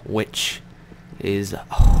biome, which is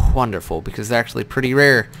wonderful because they're actually pretty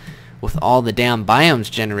rare with all the damn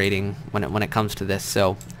biomes generating when it comes to this.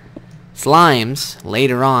 So slimes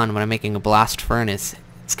later on when I'm making a blast furnace,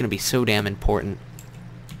 it's gonna be so damn important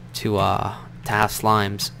to have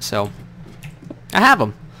slimes. So I have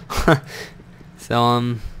them.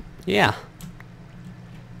 So yeah,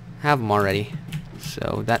 have them already.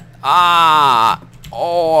 So that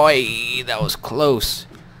oi, that was close.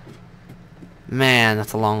 Man,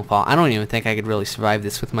 that's a long fall. I don't even think I could really survive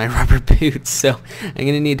this with my rubber boots. So I'm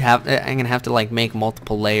gonna have to like make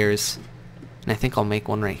multiple layers, and I think I'll make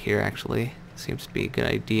one right here. Actually, seems to be a good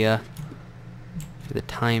idea for the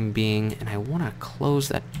time being. And I want to close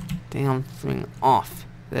that damn thing off.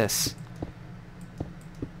 This.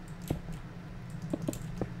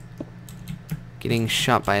 Getting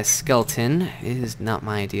shot by a skeleton is not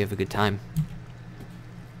my idea of a good time.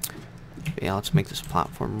 But yeah, let's make this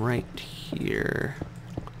platform right here.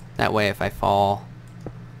 That way if I fall,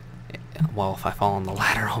 well, if I fall on the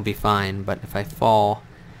ladder I'll be fine, but if I fall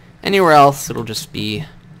anywhere else it'll just be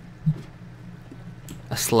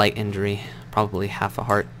a slight injury, probably half a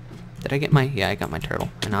heart. Did I get my, yeah, I got my turtle,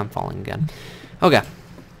 and I'm falling again. Okay,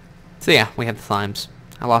 so yeah, we have the slimes.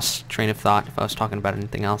 I lost train of thought if I was talking about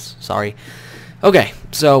anything else, sorry. Okay,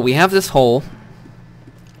 so we have this hole.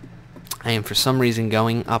 I am for some reason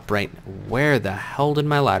going upright. Where the hell did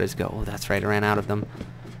my ladders go? Oh, that's right, I ran out of them.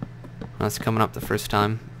 That's coming up the first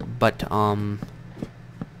time. But,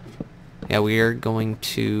 yeah, we are going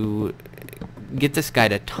to get this guy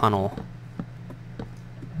to tunnel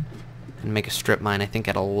and make a strip mine, I think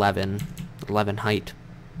at 11 height.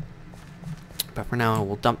 But for now,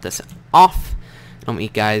 we'll dump this off, and I'll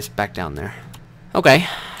meet guys back down there. Okay,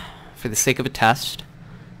 for the sake of a test,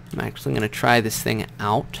 I'm actually going to try this thing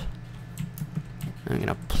out. I'm going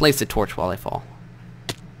to place a torch while I fall.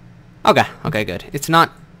 Okay, okay, good. It's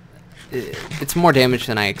not... It's more damage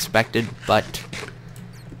than I expected, but...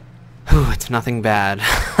 Whew, it's nothing bad.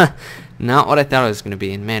 Not what I thought it was going to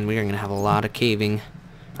be. And man, we are going to have a lot of caving.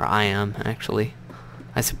 Or I am, actually.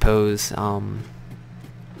 I suppose,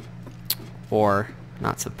 or,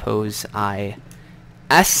 not suppose, I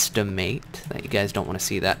estimate that you guys don't want to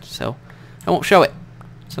see that, so I won't show it.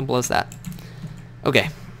 Simple as that. Okay.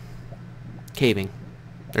 Caving.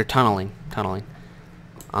 Or tunneling.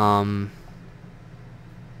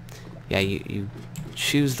 Yeah, you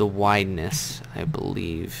choose the wideness, I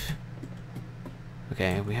believe.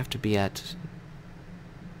 Okay, we have to be at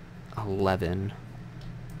 11.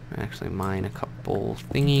 Actually mine a couple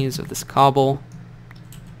thingies of this cobble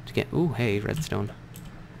to get, ooh, hey, redstone,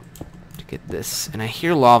 to get this. And I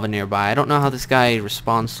hear lava nearby. I don't know how this guy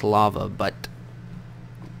responds to lava, but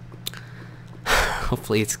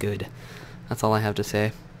hopefully it's good. That's all I have to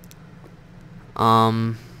say. So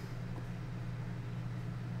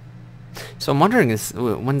I'm wondering is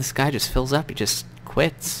when this guy just fills up, he just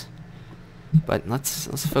quits. But let's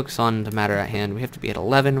focus on the matter at hand. We have to be at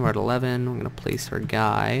 11. We're at 11. We're gonna place our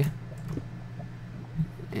guy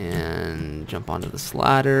and jump onto this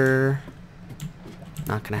ladder.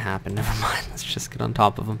 Not gonna happen. Never mind. Let's just get on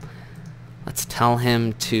top of him. Let's tell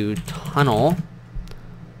him to tunnel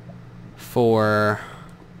for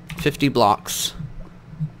 50 blocks.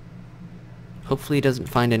 Hopefully he doesn't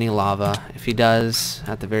find any lava. If he does,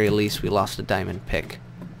 at the very least, we lost a diamond pick.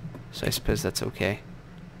 So I suppose that's okay.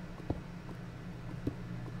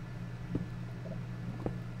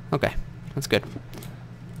 Okay, that's good.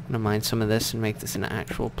 I'm gonna mine some of this and make this an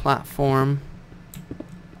actual platform.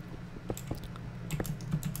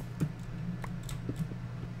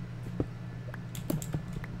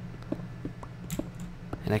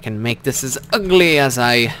 And I can make this as ugly as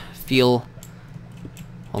I feel,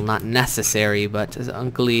 well, not necessary, but as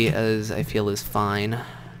ugly as I feel is fine.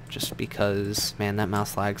 Just because, man, that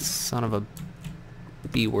mouse lag, son of a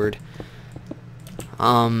B word.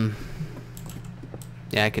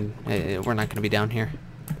 Yeah, I can. We're not gonna be down here.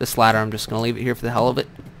 This ladder, I'm just gonna leave it here for the hell of it.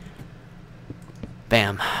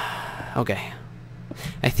 Bam. Okay.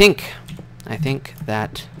 I think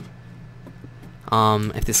that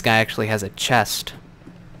if this guy actually has a chest,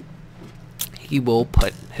 he will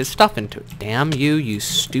put his stuff into it. Damn you, you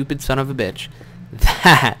stupid son of a bitch!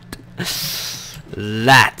 That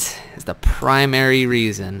is the primary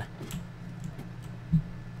reason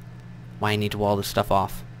why I need to wall this stuff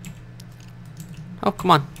off. Oh,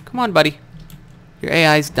 come on. Come on, buddy. Your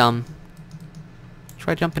AI's dumb.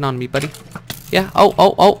 Try jumping on me, buddy. Yeah.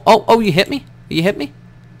 Oh, you hit me? You hit me?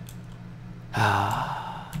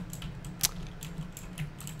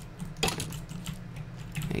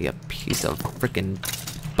 You piece of freaking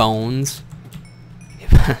bones.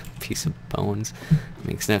 Piece of bones.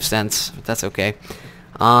 Makes no sense, but that's okay.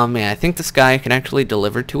 Yeah, I think this guy can actually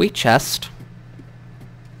deliver to a chest.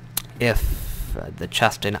 If the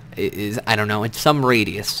chest is, I don't know, in some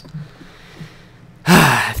radius.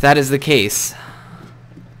 If that is the case,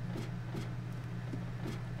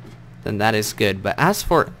 then that is good. But as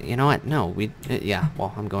for, you know what, no, yeah,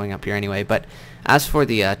 well, I'm going up here anyway. But as for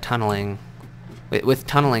the tunneling, with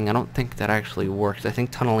tunneling, I don't think that actually works. I think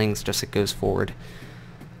tunneling's just it goes forward.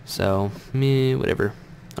 So, meh, whatever.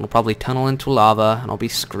 It'll probably tunnel into lava, and I'll be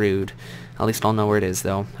screwed. At least I'll know where it is,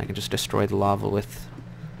 though. I can just destroy the lava with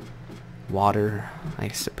water, I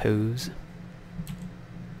suppose.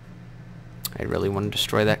 I really want to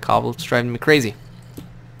destroy that cobble. It's driving me crazy.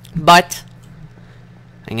 But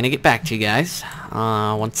I'm gonna get back to you guys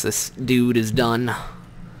once this dude is done.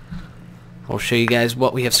 I'll show you guys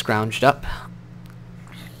what we have scrounged up.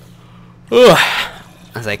 Ugh.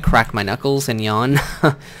 As I crack my knuckles and yawn.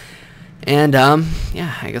 And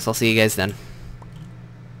yeah, I guess I'll see you guys then.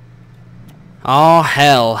 Oh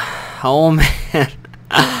hell. Oh man.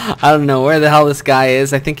 I don't know where the hell this guy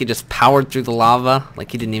is. I think he just powered through the lava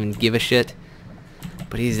like he didn't even give a shit.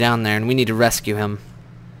 But he's down there and we need to rescue him.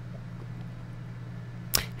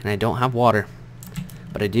 And I don't have water.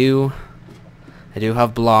 But I do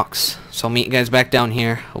have blocks. So I'll meet you guys back down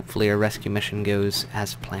here. Hopefully our rescue mission goes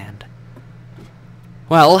as planned.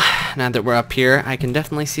 Well, now that we're up here, I can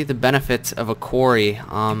definitely see the benefits of a quarry.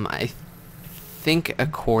 I think a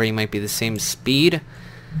quarry might be the same speed.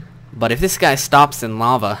 But if this guy stops in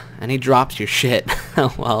lava and he drops your shit,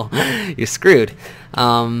 well, you're screwed.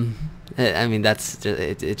 I mean,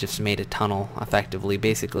 it just made a tunnel, effectively,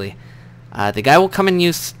 basically. The guy will come and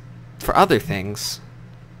use for other things.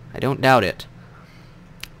 I don't doubt it.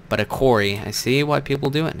 But a quarry, I see why people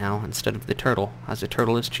do it now instead of the turtle, as the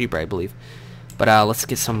turtle is cheaper, I believe. But let's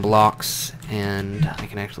get some blocks, and I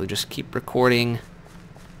can actually just keep recording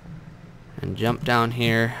and jump down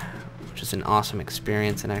here, which is an awesome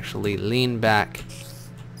experience, and actually lean back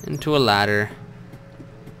into a ladder.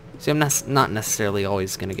 See, I'm not necessarily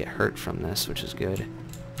always going to get hurt from this, which is good.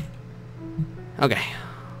 Okay.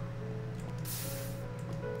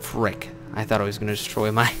 Frick. I thought I was going to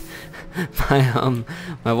destroy my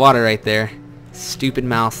my water right there. Stupid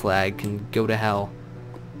mouse lag can go to hell.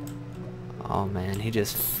 Oh man, he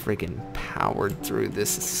just friggin' powered through.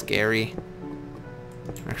 This is scary.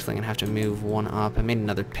 I'm actually gonna have to move one up. I made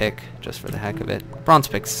another pick just for the heck of it. Bronze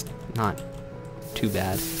pick's not too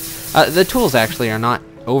bad. The tools actually are not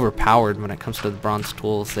overpowered when it comes to the bronze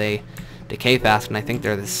tools. They decay fast, and I think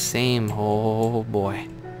they're the same. Oh boy.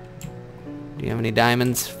 Do you have any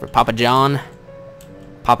diamonds for Papa John?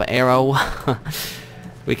 Papa Aero?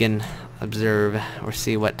 We can observe or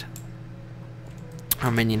see what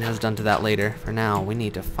our minion has done to that later. For now, we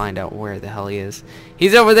need to find out where the hell he is.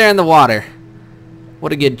 He's over there in the water.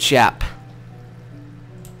 What a good chap.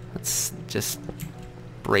 Let's just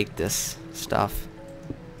break this stuff.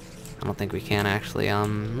 I don't think we can actually.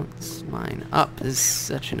 Let's mine up. This is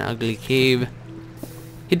such an ugly cave.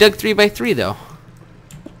 He dug 3x3 though.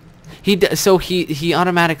 So he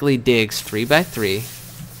automatically digs 3x3,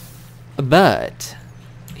 but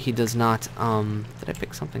he does not. Did I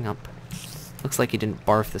pick something up? Looks like he didn't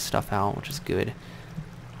barf this stuff out, which is good.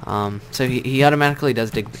 So he automatically does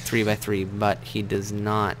dig 3x3, but he does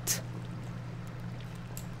not.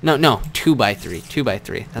 No, 2x3.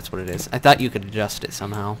 2x3. That's what it is. I thought you could adjust it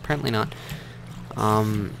somehow. Apparently not.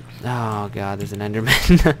 Oh god, there's an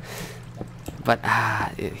Enderman. But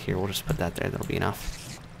here, we'll just put that there. That'll be enough.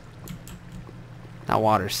 That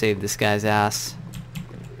water saved this guy's ass.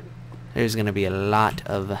 There's gonna be a lot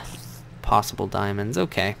of possible diamonds.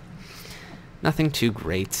 Okay. Nothing too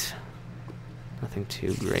great. Nothing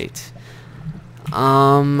too great.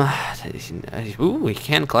 Ooh, we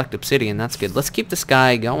can collect obsidian. That's good. Let's keep this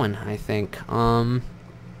guy going, I think.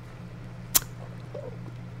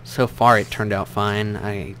 So far it turned out fine.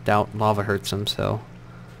 I doubt lava hurts him, so.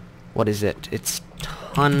 What is it? It's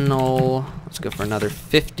tunnel. Let's go for another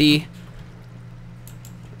 50.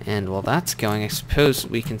 And while that's going, I suppose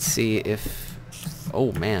we can see if...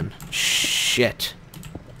 Oh, man. Shit.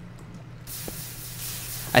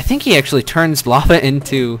 I think he actually turns lava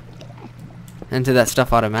into into that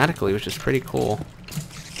stuff automatically, which is pretty cool.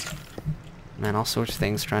 Man, all sorts of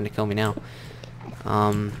things trying to kill me now.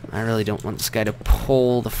 I really don't want this guy to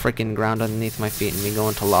pull the frickin' ground underneath my feet and me go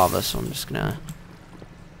into lava, so I'm just gonna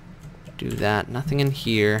do that. Nothing in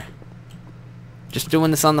here. Just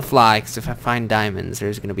doing this on the fly, because if I find diamonds,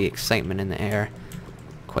 there's gonna be excitement in the air.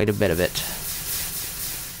 Quite a bit of it.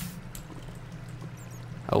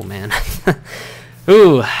 Oh man.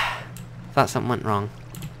 Ooh. Thought something went wrong.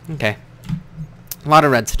 Okay. A lot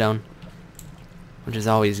of redstone, which is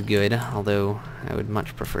always good, although I would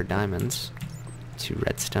much prefer diamonds to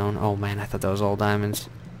redstone. Oh man, I thought that was all diamonds.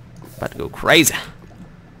 About to go crazy.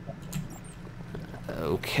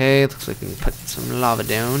 Okay, looks like we can put some lava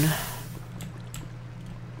down.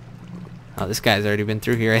 Oh, this guy's already been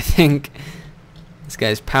through here, I think. This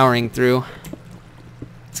guy's powering through.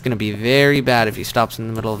 It's gonna be very bad if he stops in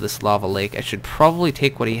the middle of this lava lake. I should probably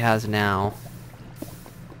take what he has now.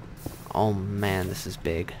 Oh man, this is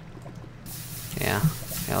big. Yeah,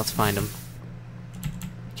 let's find him.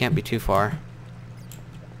 Can't be too far.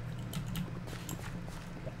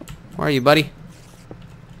 Where are you, buddy?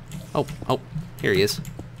 Oh, here he is.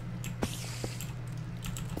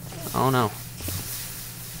 Oh no.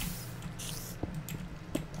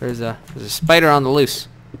 There's a spider on the loose.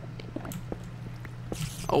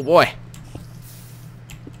 Oh boy.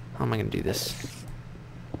 How am I gonna do this?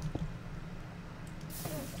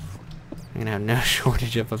 I'm gonna have no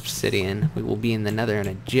shortage of obsidian. We will be in the nether in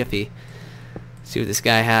a jiffy. See what this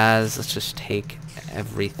guy has. Let's just take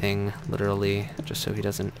everything, literally, just so he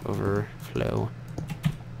doesn't overflow.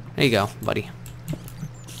 There you go, buddy.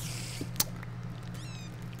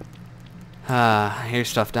 I hear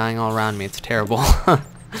stuff dying all around me. It's terrible.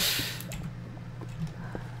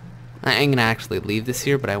 I ain't gonna actually leave this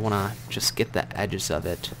here, but I wanna just get the edges of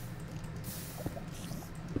it.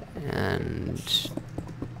 And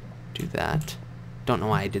do that. Don't know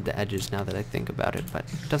why I did the edges now that I think about it, but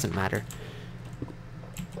it doesn't matter.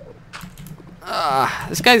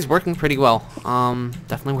 This guy's working pretty well.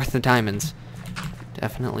 Definitely worth the diamonds.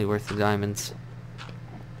 Definitely worth the diamonds.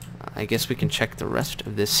 I guess we can check the rest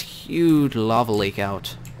of this huge lava lake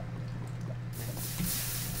out.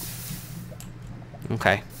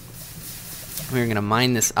 Okay. We're gonna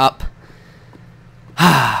mine this up.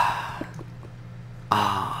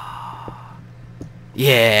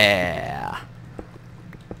 Yeah.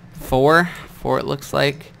 4 it looks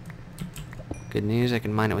like. Good news, I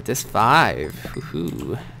can mine it with this 5.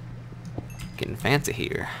 Woohoo. Getting fancy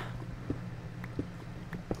here.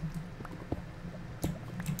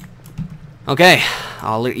 Okay,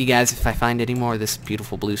 I'll alert you guys if I find any more of this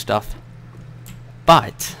beautiful blue stuff.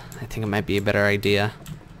 But I think it might be a better idea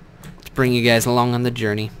to bring you guys along on the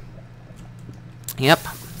journey. Yep,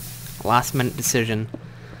 last minute decision.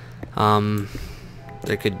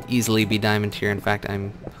 There could easily be diamond here. In fact,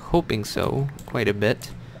 I'm hoping so quite a bit.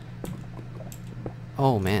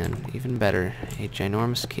 Oh man, even better. A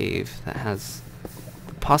ginormous cave that has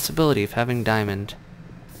the possibility of having diamond.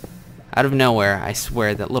 Out of nowhere, I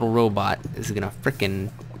swear that little robot is gonna frickin'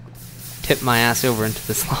 tip my ass over into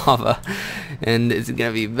this lava, and it's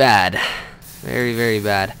gonna be bad. Very, very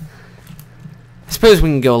bad. I suppose we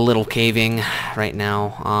can go a little caving right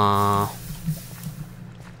now.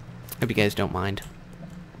 Hope you guys don't mind.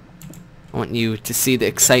 I want you to see the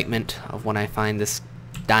excitement of when I find this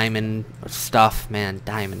diamond stuff. Man,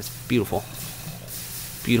 diamond is beautiful.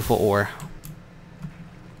 Beautiful ore.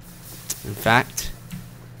 In fact,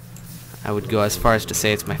 I would go as far as to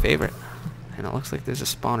say it's my favorite. And it looks like there's a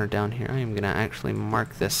spawner down here. I am gonna actually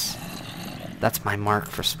mark this. That's my mark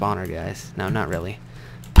for spawner, guys. No, not really.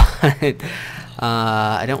 But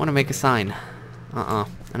I don't want to make a sign. And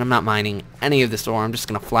I'm not mining any of this ore. I'm just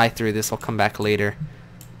gonna fly through this. I'll come back later.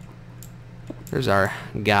 There's our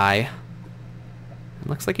guy. It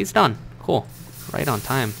looks like he's done. Cool. Right on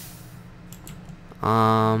time.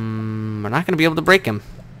 We're not gonna be able to break him.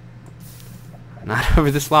 Not over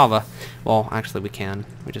this lava. Well, actually we can.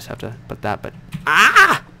 We just have to put that, but...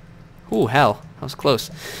 Ah! Ooh, hell. That was close.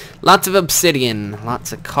 Lots of obsidian.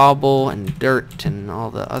 Lots of cobble and dirt and all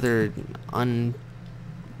the other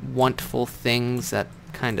unwantful things that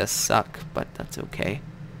kind of suck, but that's okay.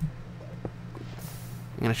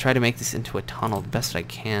 I'm going to try to make this into a tunnel the best I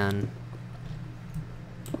can.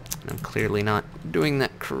 I'm clearly not doing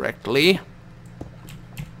that correctly.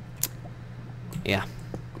 Yeah.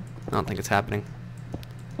 I don't think it's happening.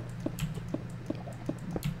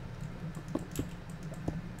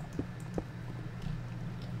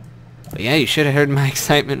 But yeah, you should have heard my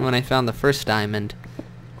excitement when I found the first diamond.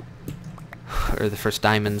 Or the first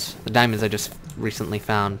diamonds. The diamonds I just recently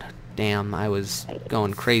found. Damn, I was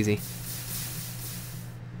going crazy.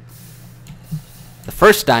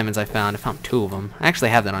 first diamonds I found 2 of them. I actually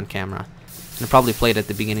have that on camera. And it probably played at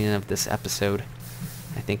the beginning of this episode.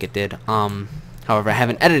 I think it did. However, I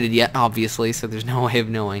haven't edited yet, obviously, so there's no way of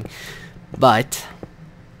knowing. But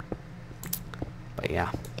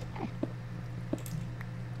yeah.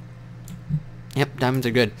 Yep, diamonds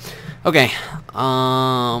are good. Okay,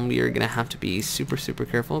 we are gonna have to be super, super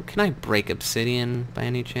careful. Can I break obsidian by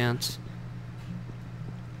any chance?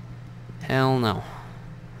 Hell no.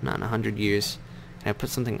 Not in 100 years. Can I put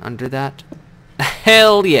something under that?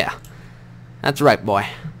 Hell yeah! That's right, boy.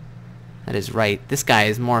 That is right. This guy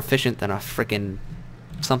is more efficient than a frickin'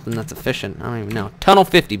 something that's efficient. I don't even know. Tunnel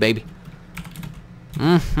 50, baby.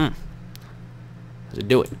 Let's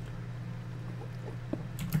do it.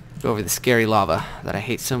 Go over the scary lava that I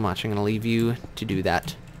hate so much. I'm gonna leave you to do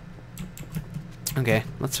that. Okay,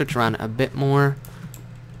 let's search around a bit more.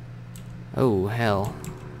 Oh, hell.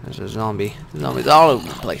 There's a zombie. Zombies all over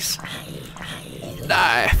the place.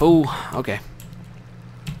 Die, fool. Okay.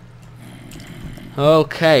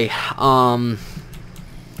 Okay,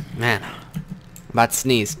 man. About to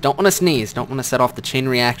sneeze. Don't want to sneeze. Don't want to set off the chain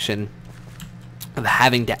reaction of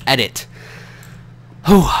having to edit.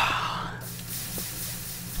 Whew.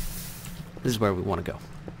 This is where we want to go.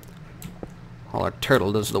 While our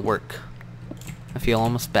turtle does the work. I feel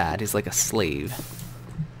almost bad. He's like a slave.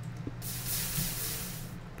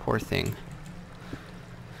 Poor thing.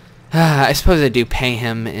 I suppose I do pay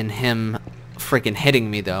him in him freaking hitting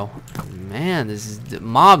me, though. Man, this is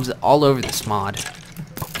mobs all over this mod.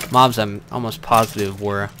 Mobs I'm almost positive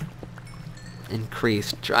were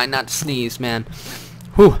increased. Try not to sneeze, man.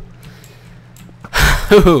 Whew.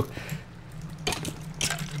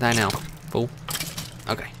 Die now, fool.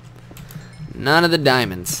 Okay. None of the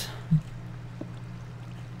diamonds.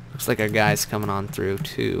 Looks like our guy's coming on through,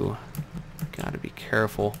 too. Gotta be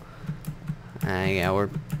careful. Yeah, we're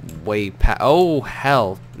way past. Oh,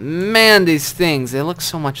 hell. Man, these things, they look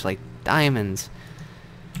so much like diamonds.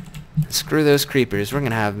 Screw those creepers. We're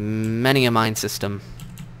gonna have many a mine system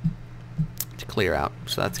to clear out,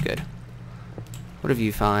 so that's good. What have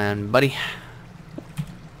you found, buddy?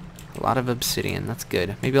 A lot of obsidian. That's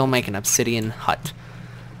good. Maybe I'll make an obsidian hut.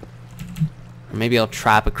 Or maybe I'll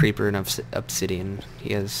trap a creeper in obsidian.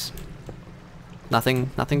 He has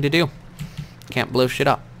nothing to do. Can't blow shit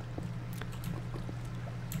up.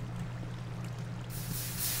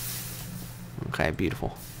 Okay,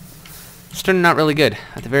 beautiful. It's turning out really good.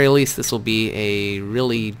 At the very least, this will be a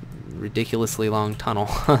really ridiculously long tunnel.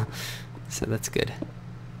 So that's good.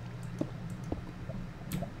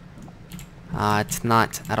 It's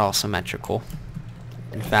not at all symmetrical.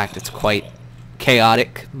 In fact, it's quite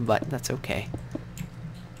chaotic, but that's okay.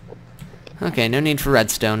 Okay, no need for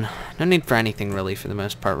redstone. No need for anything really for the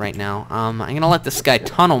most part right now. I'm gonna let this guy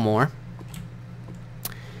tunnel more.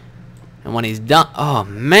 And when he's done, oh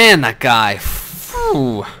man, that guy.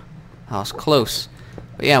 Phew. That was close.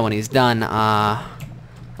 But yeah, when he's done,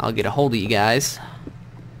 I'll get a hold of you guys.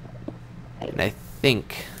 And I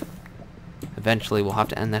think eventually we'll have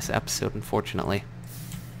to end this episode, unfortunately.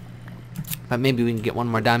 But maybe we can get one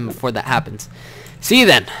more diamond before that happens. See you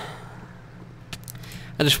then.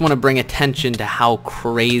 I just want to bring attention to how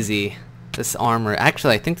crazy this armor.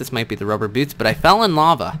 Actually, I think this might be the rubber boots, but I fell in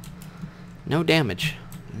lava. No damage.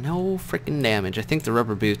 No freaking damage. I think the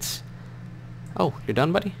rubber boots. Oh, you're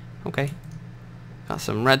done, buddy? Okay. Got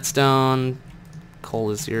some redstone.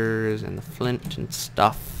 Coal is yours, and the flint and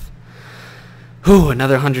stuff. Whew,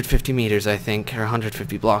 another 150 meters, I think. Or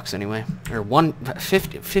 150 blocks, anyway. Or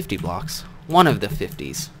 50 blocks. One of the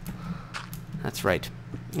 50s. That's right.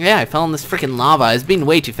 Yeah, I fell in this freaking lava. I was being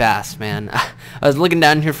way too fast, man. I was looking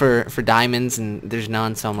down here for diamonds, and there's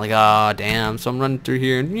none, so I'm like, oh, damn. So I'm running through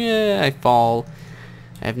here, and yeah, I fall.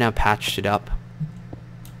 I've now patched it up.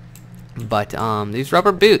 But, these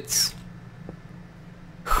rubber boots.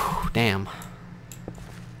 Whew, damn.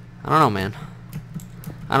 I don't know, man.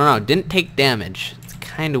 I don't know. Didn't take damage. It's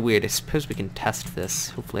kind of weird. I suppose we can test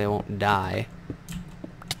this. Hopefully I won't die.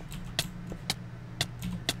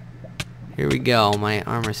 Here we go. My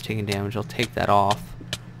armor's taking damage. I'll take that off.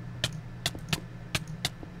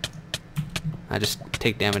 I just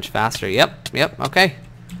take damage faster. Yep, okay.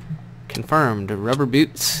 Confirmed. Rubber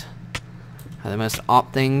boots are the most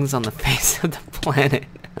op things on the face of the planet.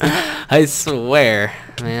 I swear,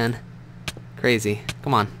 man. Crazy.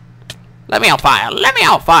 Come on. Let me out fire. Let me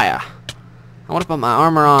out fire. I want to put my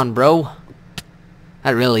armor on, bro.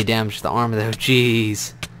 That really damaged the armor, though.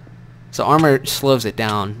 Jeez. So armor slows it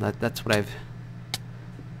down. That's what I've...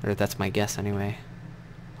 Or that's my guess, anyway.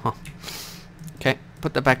 Huh. Okay,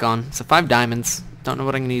 put that back on. So 5 diamonds. Don't know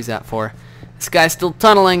what I'm going to use that for. This guy's still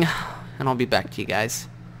tunneling. And I'll be back to you guys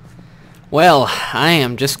Well, I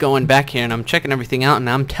am just going back here and I'm checking everything out, and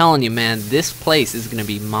I'm telling you, man, this place is gonna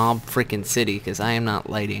be mob freaking city, because I am not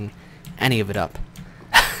lighting any of it up.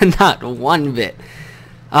 Not one bit.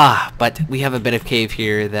 But we have a bit of cave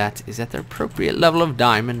here that is at the appropriate level of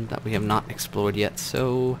diamond that we have not explored yet,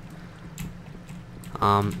 so...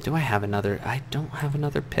 do I have another? I don't have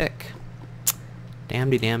another pick.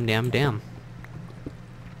 Damn. That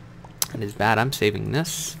is bad. I'm saving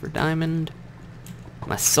this for diamond.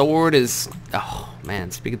 My sword is... Oh, man,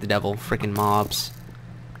 speak of the devil. Freaking mobs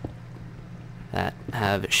that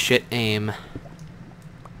have shit aim.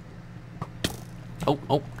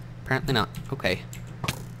 Oh, apparently not. Okay.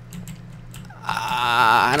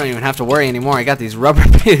 I don't even have to worry anymore. I got these rubber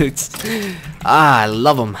boots. I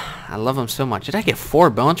love them. I love them so much. Did I get 4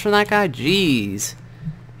 bones from that guy? Jeez.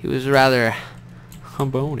 He was rather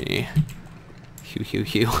bony.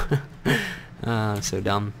 Hew. So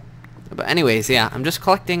dumb. But anyways, yeah, I'm just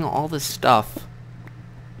collecting all this stuff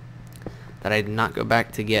that I did not go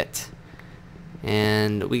back to get.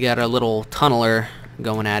 And we got a little tunneler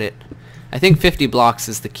going at it. I think 50 blocks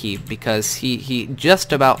is the key, because he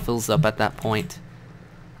just about fills up at that point.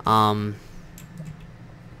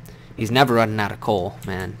 He's never running out of coal,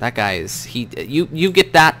 man. That guy is... You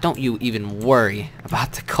get that, don't you even worry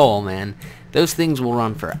about the coal, man. Those things will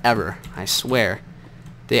run forever, I swear.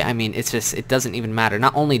 I mean, it's just... It doesn't even matter.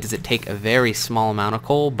 Not only does it take a very small amount of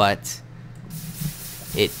coal, but...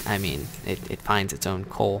 it finds its own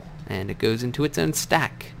coal, and it goes into its own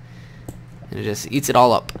stack. And it just eats it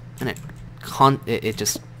all up. And it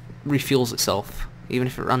just refuels itself. Even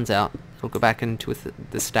if it runs out, it'll go back into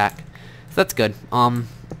the stack. So that's good. Man,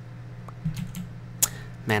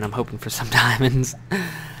 I'm hoping for some diamonds.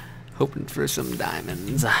 Hoping for some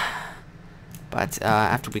diamonds. But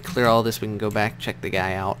after we clear all this, we can go back, check the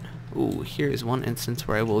guy out. Ooh, here is one instance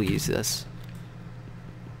where I will use this.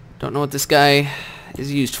 Don't know what this guy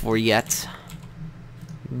is used for yet,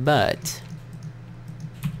 but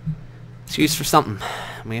it's used for something.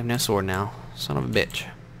 We have no sword now. Son of a bitch.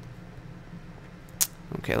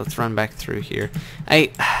 Okay, let's run back through here.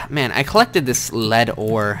 Man, I collected this lead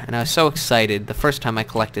ore, and I was so excited the first time I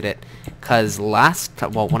collected it, because when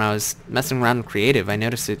I was messing around in creative, I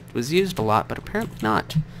noticed it was used a lot, but apparently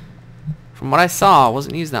not. From what I saw, it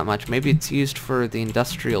wasn't used that much. Maybe it's used for the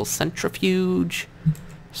industrial centrifuge,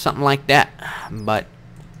 something like that. But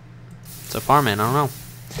so far, man, I don't know.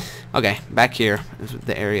 Okay, back here is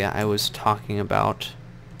the area I was talking about.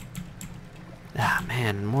 Ah,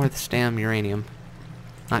 man, more of this damn uranium.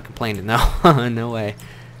 Not complaining, though. No way.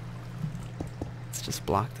 Let's just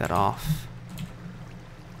block that off.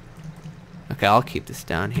 Okay, I'll keep this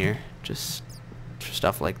down here, just for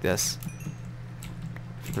stuff like this.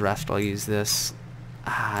 For the rest, I'll use this.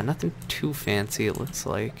 Nothing too fancy, it looks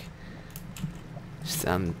like. Just,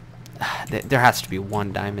 there has to be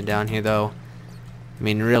one diamond down here, though. I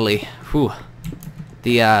mean, really, whew.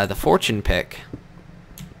 The fortune pick.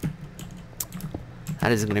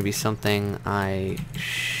 That is going to be something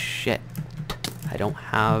shit. I don't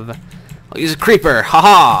have... I'll use a creeper!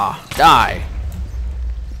 Haha! Die!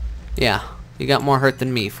 Yeah, you got more hurt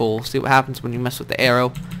than me, fool. See what happens when you mess with the arrow.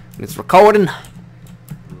 When it's recording.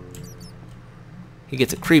 He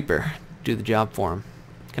gets a creeper. Do the job for him.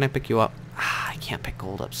 Can I pick you up? I can't pick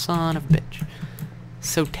gold up. Son of a bitch.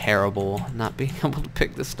 So terrible not being able to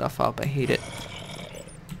pick this stuff up. I hate it.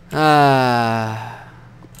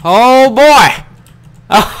 Oh boy!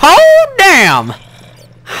 Oh damn!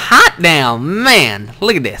 Hot damn, man!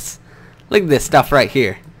 Look at this. Look at this stuff right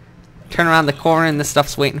here. Turn around the corner and this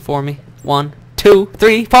stuff's waiting for me. 1, 2,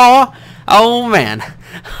 3, 4. Oh man.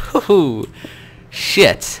 Ooh.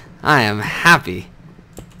 Shit. I am happy.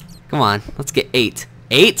 Come on, let's get 8.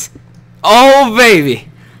 8? Oh baby!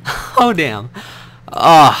 Oh damn.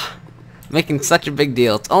 Oh, making such a big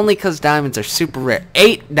deal. It's only because diamonds are super rare.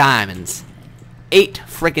 8 diamonds. 8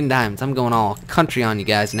 freaking diamonds. I'm going all country on you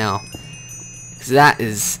guys now. Cause that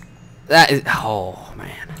is, oh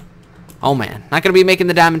man. Oh man. Not gonna be making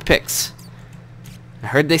the diamond picks. I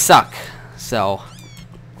heard they suck. So,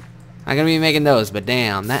 not gonna be making those, but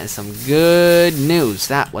damn, that is some good news.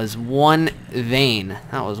 That was one vein.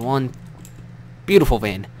 That was one beautiful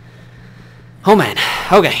vein. Oh man.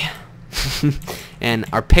 Okay. And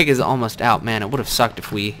our pick is almost out. Man, it would have sucked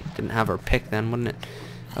if we didn't have our pick then, wouldn't it?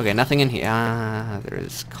 Okay, nothing in here. There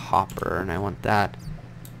is copper, and I want that.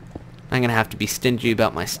 I'm gonna have to be stingy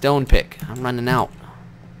about my stone pick. I'm running out.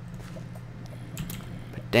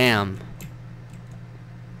 But damn.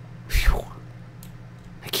 Whew.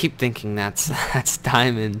 I keep thinking that's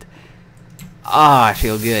diamond. Oh, I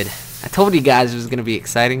feel good. I told you guys it was gonna be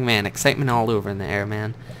exciting, man. Excitement all over in the air,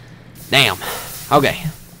 man. Damn. Okay.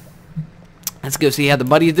 Let's go see how the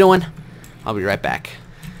buddy's doing. I'll be right back.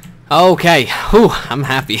 Okay, whew, I'm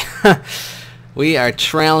happy. We are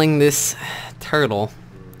trailing this turtle.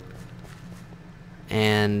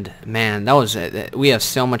 And man, that was we have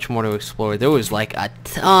so much more to explore. There was like a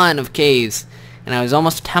ton of caves, and I was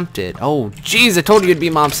almost tempted. Oh, jeez, I told you it'd be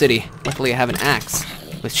Mob City. Luckily, I have an axe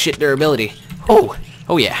with shit durability. Oh,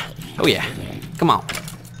 oh yeah, oh yeah. Come on.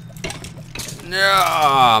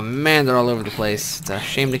 Oh man, they're all over the place. It's a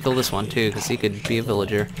shame to kill this one too, because he could be a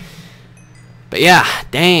villager. But yeah,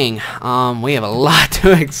 dang. We have a lot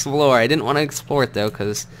to explore. I didn't want to explore it though,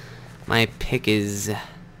 because my pick is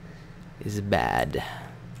bad.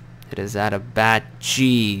 It is at a bad.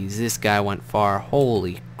 Jeez, this guy went far.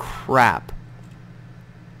 Holy crap!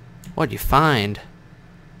 What'd you find?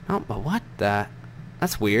 Oh, but what the?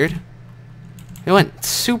 That's weird. It went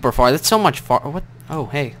super far. That's so much far. What? Oh,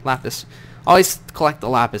 hey, lapis. Always collect the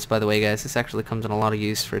lapis, by the way, guys. This actually comes in a lot of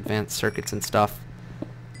use for advanced circuits and stuff.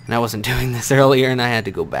 And I wasn't doing this earlier, and I had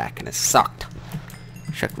to go back, and it sucked.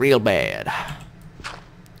 Sucked real bad.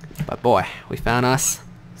 But boy, we found us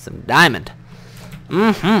some diamond.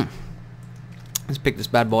 Let's pick this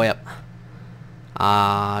bad boy up.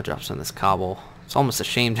 Drop some of this cobble. It's almost a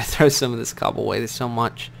shame to throw some of this cobble away. There's so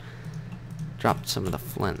much. Drop some of the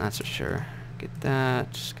flint, that's for sure. Get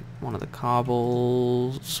that. Just get one of the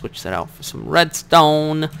cobbles. Switch that out for some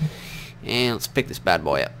redstone. And let's pick this bad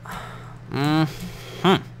boy up.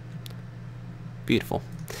 Beautiful.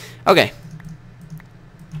 Okay.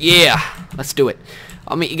 Yeah, let's do it.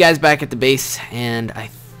 I'll meet you guys back at the base, and I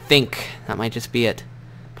think that might just be it.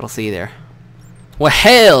 But I'll see you there. Well,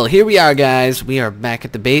 hell, here we are, guys. We are back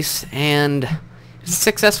at the base, and it's a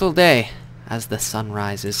successful day as the sun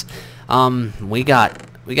rises. We got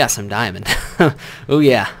some diamond. Oh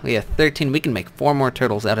yeah, we have 13. We can make 4 more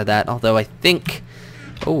turtles out of that. Although I think,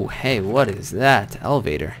 oh hey, what is that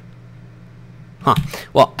elevator? Huh.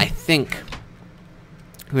 Well, I think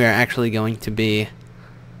we are actually going to be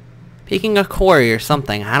picking a quarry or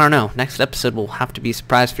something. I don't know. Next episode will have to be a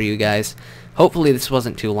surprise for you guys. Hopefully this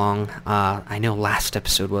wasn't too long. I know last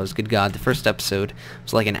episode was. Good God, the first episode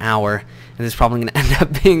was like an hour, and it's probably going to end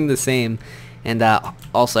up being the same. And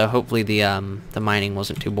also, hopefully the mining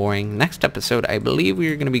wasn't too boring. Next episode, I believe we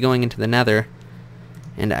are going to be going into the Nether,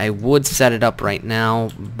 and I would set it up right now,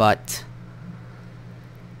 but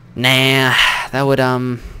nah, that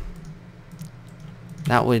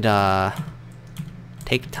would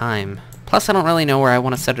take time. Plus, I don't really know where I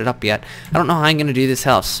want to set it up yet. I don't know how I'm going to do this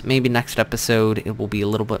house. Maybe next episode it will be a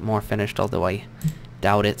little bit more finished, although I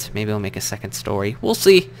doubt it. Maybe I'll make a second story. We'll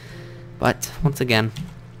see. But once again,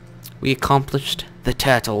 we accomplished the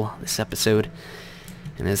turtle this episode,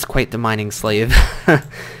 and it's quite the mining slave. Yeah,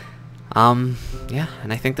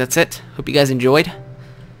 and I think that's it. Hope you guys enjoyed,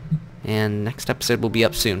 and next episode will be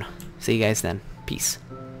up soon. See you guys then. Peace.